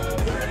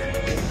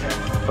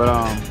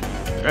 But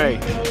hey,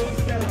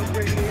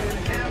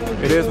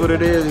 it is what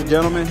it is,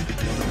 gentlemen.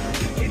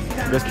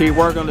 Let's keep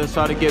working. Let's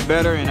try to get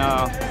better, and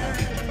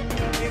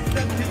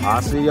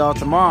I'll see y'all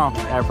tomorrow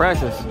at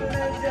practice.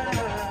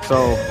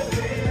 So,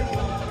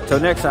 till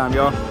next time,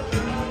 y'all.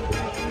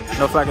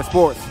 NoSlack'n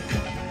Sports.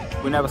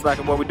 We never slack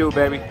at what we do,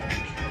 baby.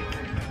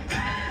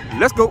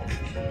 Let's go.